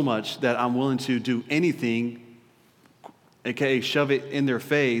so much that I'm willing to do anything, aka shove it in their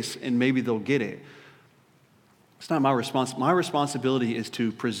face, and maybe they'll get it. It's not my response. My responsibility is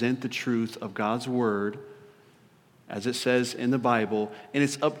to present the truth of God's word, as it says in the Bible, and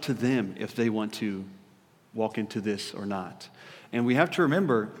it's up to them if they want to walk into this or not. And we have to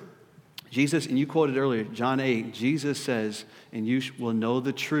remember, Jesus, and you quoted earlier, John 8, Jesus says, and you will know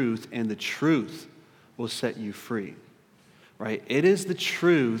the truth, and the truth will set you free. Right? It is the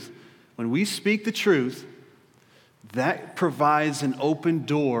truth. When we speak the truth, that provides an open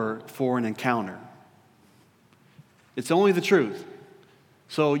door for an encounter. It's only the truth.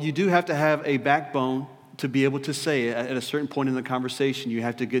 So you do have to have a backbone to be able to say it. At a certain point in the conversation, you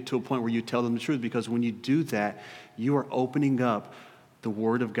have to get to a point where you tell them the truth, because when you do that, you are opening up the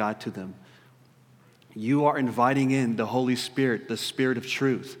Word of God to them. You are inviting in the Holy Spirit, the Spirit of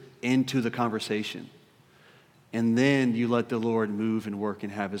truth, into the conversation. And then you let the Lord move and work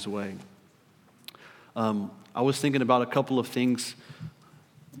and have His way. I was thinking about a couple of things.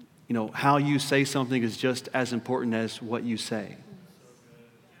 You know, how you say something is just as important as what you say.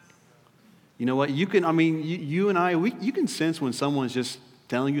 You know what? You and I, you can sense when someone's just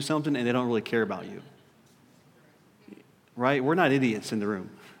telling you something and they don't really care about you. Right? We're not idiots in the room.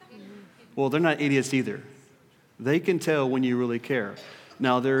 Well, they're not idiots either. They can tell when you really care.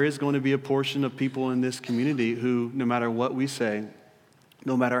 Now, there is going to be a portion of people in this community who, no matter what we say,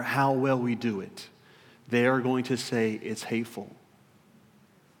 no matter how well we do it, they are going to say it's hateful.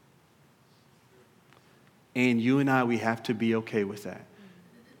 And you and I, we have to be okay with that.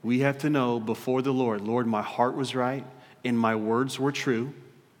 We have to know before the Lord, Lord, my heart was right and my words were true.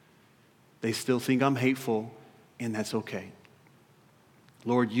 They still think I'm hateful, and that's okay.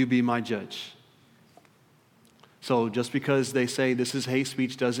 Lord, you be my judge. So just because they say this is hate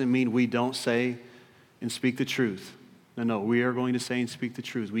speech doesn't mean we don't say and speak the truth. No, we are going to say and speak the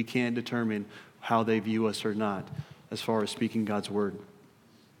truth. We can't determine how they view us or not as far as speaking God's word.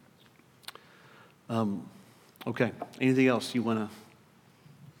 Okay, anything else you want to?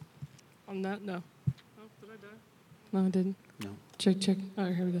 On that, no. Oh, did I die? No, I didn't. No. Check. All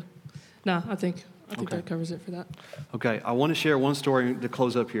right, here we go. No, I think Okay. that covers it for that. Okay, I want to share one story to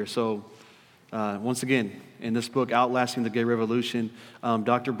close up here. So, once again, in this book, Outlasting the Gay Revolution,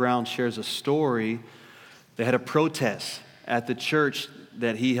 Dr. Brown shares a story. They had a protest at the church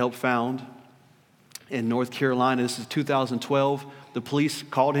that he helped found in North Carolina. This is 2012. The police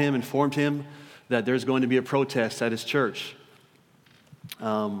called him, informed him that there's going to be a protest at his church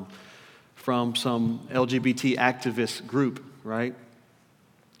from some LGBT activist group, right?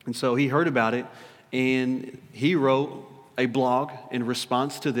 And so he heard about it, and he wrote a blog in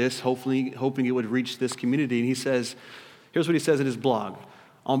response to this, hoping it would reach this community. And he says, here's what he says in his blog.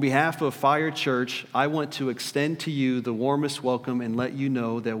 On behalf of Fire Church, I want to extend to you the warmest welcome and let you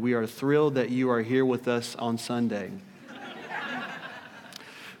know that we are thrilled that you are here with us on Sunday.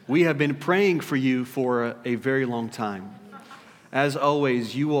 We have been praying for you for a very long time. As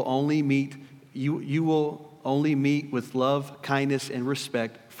always, you will only meet with love, kindness, and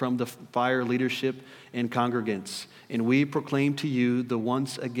respect from the Fire leadership and congregants. And we proclaim to you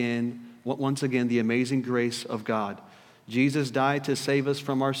once again the amazing grace of God. Jesus died to save us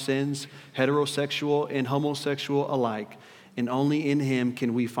from our sins, heterosexual and homosexual alike, and only in Him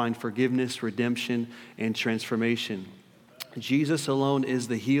can we find forgiveness, redemption, and transformation. Jesus alone is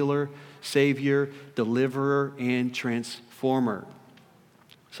the healer, savior, deliverer, and transformer.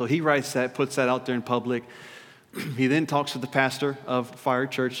 So he writes that, puts that out there in public. He then talks to the pastor of Fire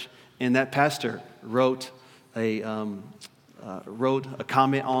Church, and that pastor wrote a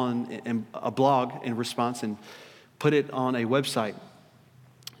comment on a blog in response and put it on a website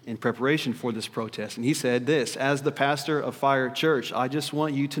in preparation for this protest. And he said this: as the pastor of Fire Church, I just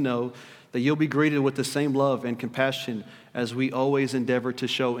want you to know that you'll be greeted with the same love and compassion as we always endeavor to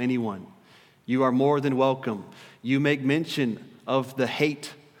show anyone. You are more than welcome. You make mention of the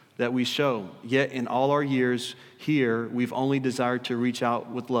hate that we show, yet in all our years here, we've only desired to reach out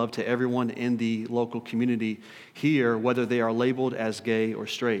with love to everyone in the local community here, whether they are labeled as gay or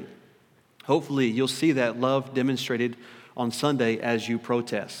straight. Hopefully, you'll see that love demonstrated on Sunday as you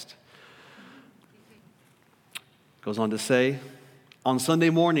protest. Goes on to say, on Sunday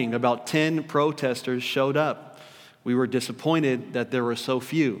morning, about 10 protesters showed up. We were disappointed that there were so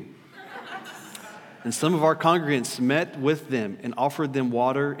few. And some of our congregants met with them and offered them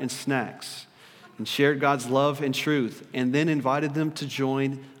water and snacks and shared God's love and truth, and then invited them to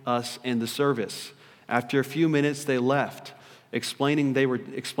join us in the service. After a few minutes, they left, explaining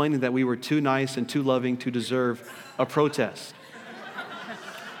that we were too nice and too loving to deserve a protest.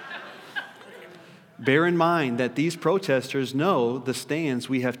 Bear in mind that these protesters know the stands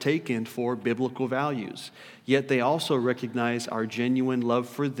we have taken for biblical values, yet they also recognize our genuine love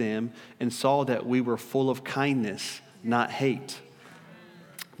for them and saw that we were full of kindness, not hate.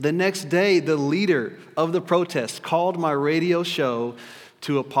 The next day, the leader of the protest called my radio show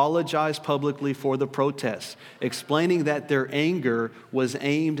to apologize publicly for the protests, explaining that their anger was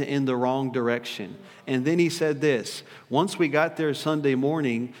aimed in the wrong direction. And then he said this: once we got there Sunday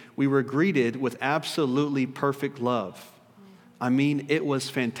morning, we were greeted with absolutely perfect love. I mean, it was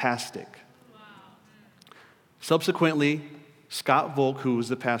fantastic. Wow. Subsequently, Scott Volk, who was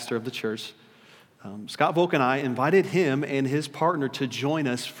the pastor of the church, Scott Volk and I invited him and his partner to join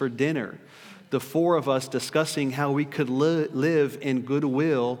us for dinner. the four of us discussing how we could live in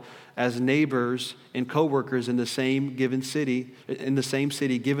goodwill as neighbors and co-workers in the same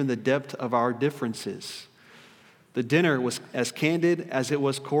city, given the depth of our differences. The dinner was as candid as it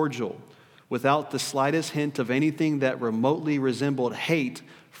was cordial, without the slightest hint of anything that remotely resembled hate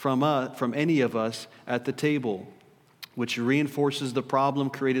from any of us at the table, which reinforces the problem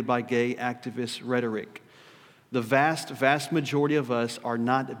created by gay activist rhetoric. The vast majority of us are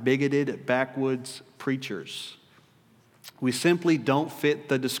not bigoted backwoods preachers. We simply don't fit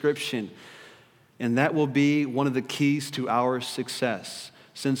the description, and that will be one of the keys to our success.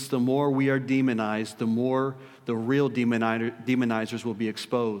 Since the more we are demonized, the more the real demonizers will be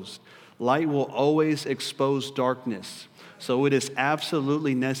exposed. Light will always expose darkness. So it is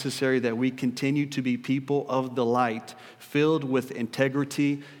absolutely necessary that we continue to be people of the light, filled with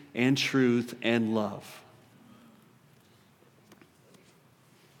integrity and truth and love.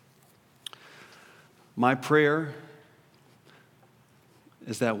 My prayer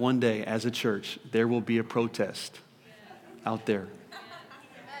is that one day, as a church, there will be a protest out there.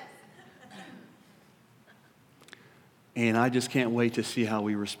 And I just can't wait to see how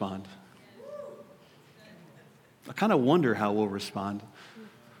we respond. I kind of wonder how we'll respond.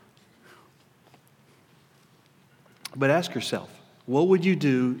 But ask yourself, what would you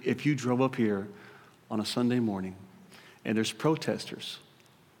do if you drove up here on a Sunday morning and there's protesters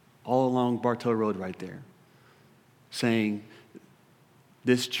all along Bartow Road right there saying,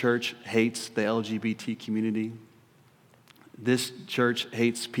 this church hates the LGBT community. This church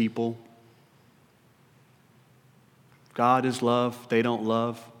hates people. God is love. They don't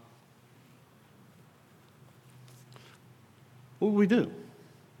love. What would we do?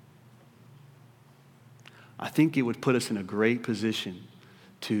 I think it would put us in a great position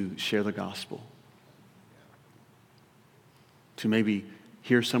to share the gospel, to maybe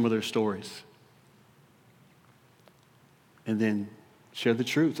hear some of their stories, and then share the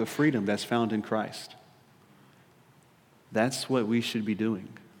truth of freedom that's found in Christ. That's what we should be doing.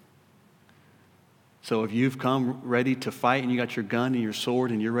 So if you've come ready to fight and you got your gun and your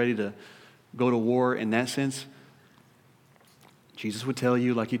sword and you're ready to go to war in that sense, Jesus would tell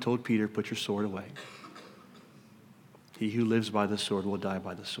you, like he told Peter, put your sword away. He who lives by the sword will die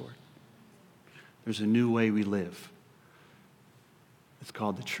by the sword. There's a new way we live. It's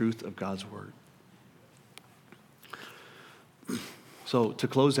called the truth of God's word. So to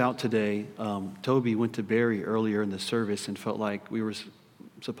close out today, Toby went to Barry earlier in the service and felt like we were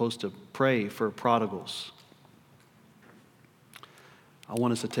supposed to pray for prodigals. I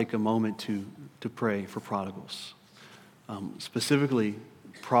want us to take a moment to pray for prodigals, specifically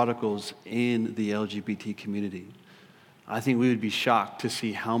prodigals in the LGBT community. I think we would be shocked to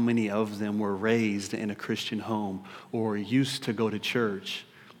see how many of them were raised in a Christian home or used to go to church.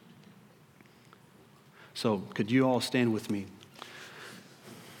 So could you all stand with me?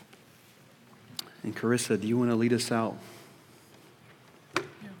 And Karissa, do you want to lead us out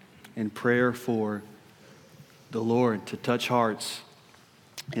in prayer for the Lord to touch hearts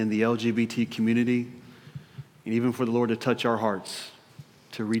in the LGBT community, and even for the Lord to touch our hearts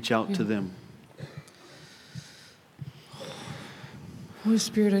to reach out to them? Holy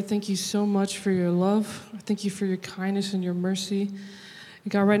Spirit, I thank you so much for your love. I thank you for your kindness and your mercy.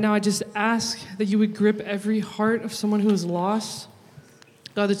 And God, right now I just ask that you would grip every heart of someone who is lost.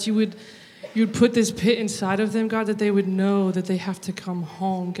 God, that you would put this pit inside of them, God, that they would know that they have to come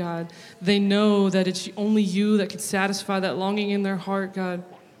home, God. They know that it's only you that can satisfy that longing in their heart, God.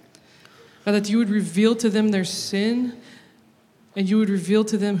 God, that you would reveal to them their sin, and you would reveal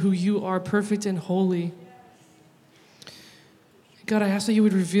to them who you are, perfect and holy. God, I ask that you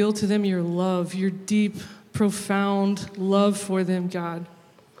would reveal to them your love, your deep, profound love for them, God.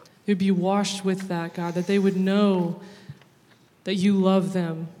 They would be washed with that, God, that they would know that you love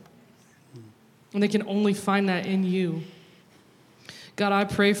them. And they can only find that in you. God, I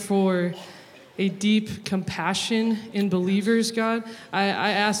pray for a deep compassion in believers, God. I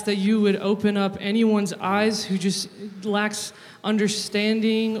ask that you would open up anyone's eyes who just lacks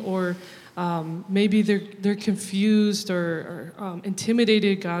understanding, or maybe they're confused or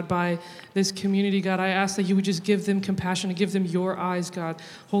intimidated, God, by this community. God, I ask that you would just give them compassion and give them your eyes, God.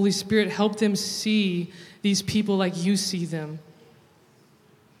 Holy Spirit, help them see these people like you see them.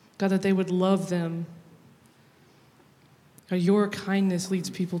 God, that they would love them. God, your kindness leads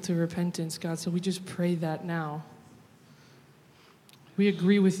people to repentance, God, so we just pray that now. We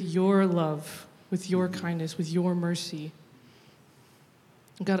agree with your love, with your kindness, with your mercy.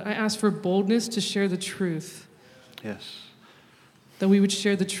 God, I ask for boldness to share the truth. Yes. That we would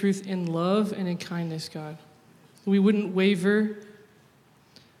share the truth in love and in kindness, God. We wouldn't waver.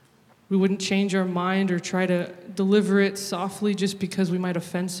 we wouldn't change our mind or try to deliver it softly just because we might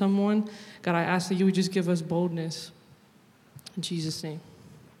offend someone. God, I ask that you would just give us boldness. In Jesus' name.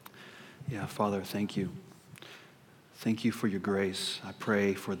 Yeah, Father, thank you. Thank you for your grace. I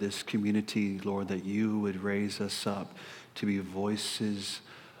pray for this community, Lord, that you would raise us up to be voices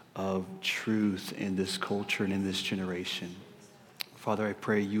of truth in this culture and in this generation. Father, I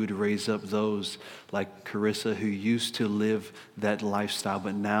pray you would raise up those like Karissa who used to live that lifestyle,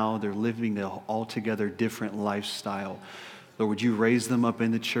 but now they're living an altogether different lifestyle. Lord, would you raise them up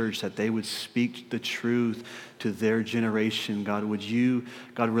in the church that they would speak the truth to their generation? God, would you,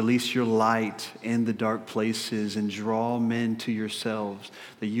 God, release your light in the dark places and draw men to yourselves,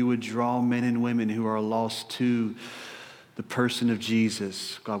 that you would draw men and women who are lost to the person of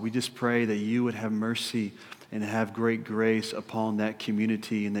Jesus. God, we just pray that you would have mercy and have great grace upon that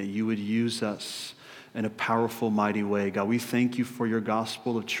community, and that you would use us in a powerful, mighty way. God, we thank you for your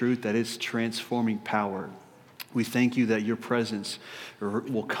gospel of truth that is transforming power. We thank you that your presence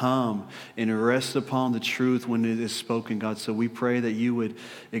will come and rest upon the truth when it is spoken, God. So we pray that you would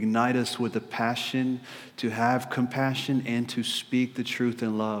ignite us with a passion to have compassion and to speak the truth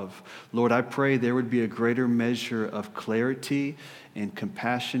in love. Lord, I pray there would be a greater measure of clarity and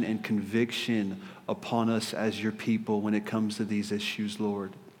compassion and conviction upon us as your people when it comes to these issues,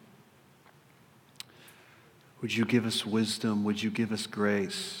 Lord. Would you give us wisdom? Would you give us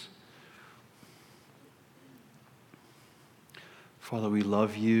grace? Father, we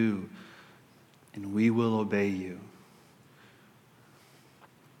love you and we will obey you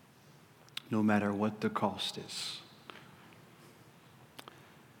no matter what the cost is.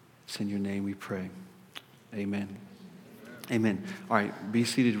 It's in your name we pray. Amen. Amen. All right, be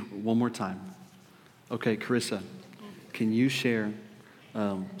seated one more time. Okay, Karissa, can you share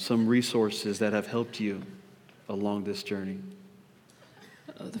some resources that have helped you along this journey?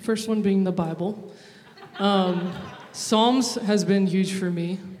 The first one being the Bible. Psalms has been huge for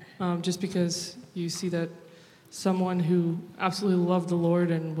me, just because you see that someone who absolutely loved the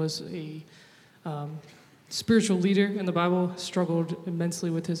Lord and was a spiritual leader in the Bible struggled immensely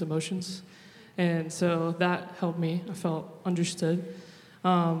with his emotions. And so that helped me. I felt understood.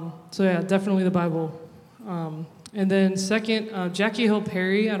 So yeah, definitely the Bible. And then second, Jackie Hill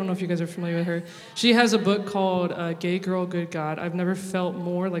Perry, I don't know if you guys are familiar with her. She has a book called Gay Girl, Good God. I've never felt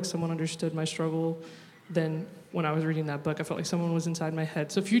more like someone understood my struggle than when I was reading that book. I felt like someone was inside my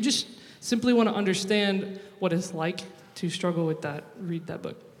head. So if you just simply want to understand what it's like to struggle with that, read that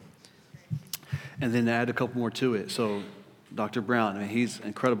book. And then add a couple more to it. So Dr. Brown, I mean, he's an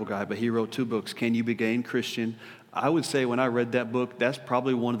incredible guy, but he wrote 2 books, Can You Be Gay and Christian? I would say when I read that book, that's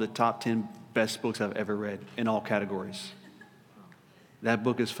probably one of the top 10 best books I've ever read in all categories. That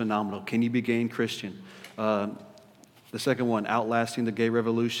book is phenomenal. Can You Be Gay and Christian? The second one, Outlasting the Gay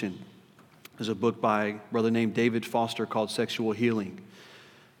Revolution. There's a book by a brother named David Foster called Sexual Healing.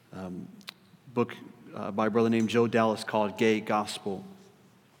 Book by a brother named Joe Dallas called Gay Gospel.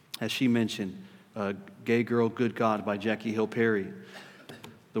 As she mentioned, Gay Girl, Good God by Jackie Hill Perry.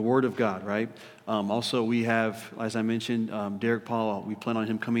 The Word of God, right? Also, we have, as I mentioned, Derek Paul. We plan on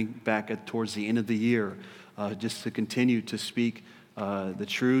him coming back towards the end of the year just to continue to speak the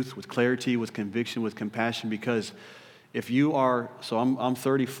truth with clarity, with conviction, with compassion. Because if you are, so I'm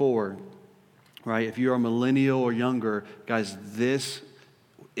 34, right? If you're a millennial or younger, guys, this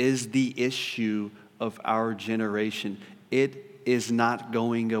is the issue of our generation. It is not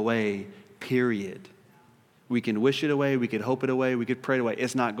going away, period. We can wish it away, we could hope it away, we could pray it away.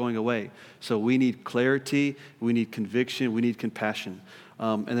 It's not going away. So we need clarity, we need conviction, we need compassion.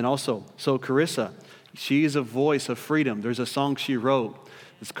 And then also, so Karissa, she is a voice of freedom. There's a song she wrote.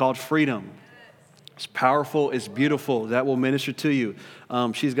 It's called Freedom. It's powerful, it's beautiful. That will minister to you.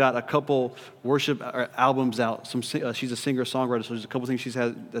 She's got a couple worship albums out. She's a singer-songwriter, so there's a couple things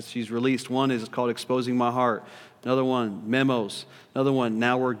that she's released. One is called Exposing My Heart. Another one, Memos. Another one,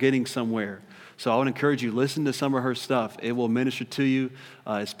 Now We're Getting Somewhere. So I would encourage you, listen to some of her stuff. It will minister to you.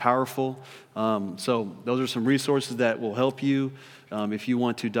 It's powerful. So those are some resources that will help you if you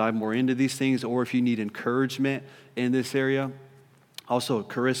want to dive more into these things or if you need encouragement in this area. Also,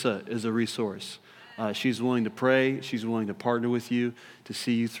 Karissa is a resource. She's willing to pray. She's willing to partner with you to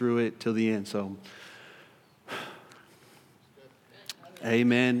see you through it till the end. So,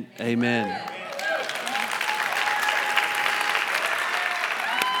 amen, amen.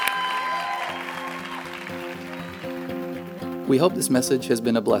 We hope this message has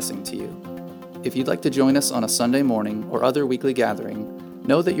been a blessing to you. If you'd like to join us on a Sunday morning or other weekly gathering,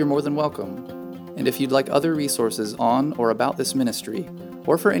 know that you're more than welcome. And if you'd like other resources on or about this ministry,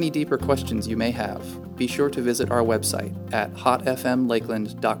 or for any deeper questions you may have, be sure to visit our website at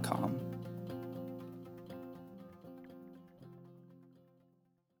hotfmlakeland.com.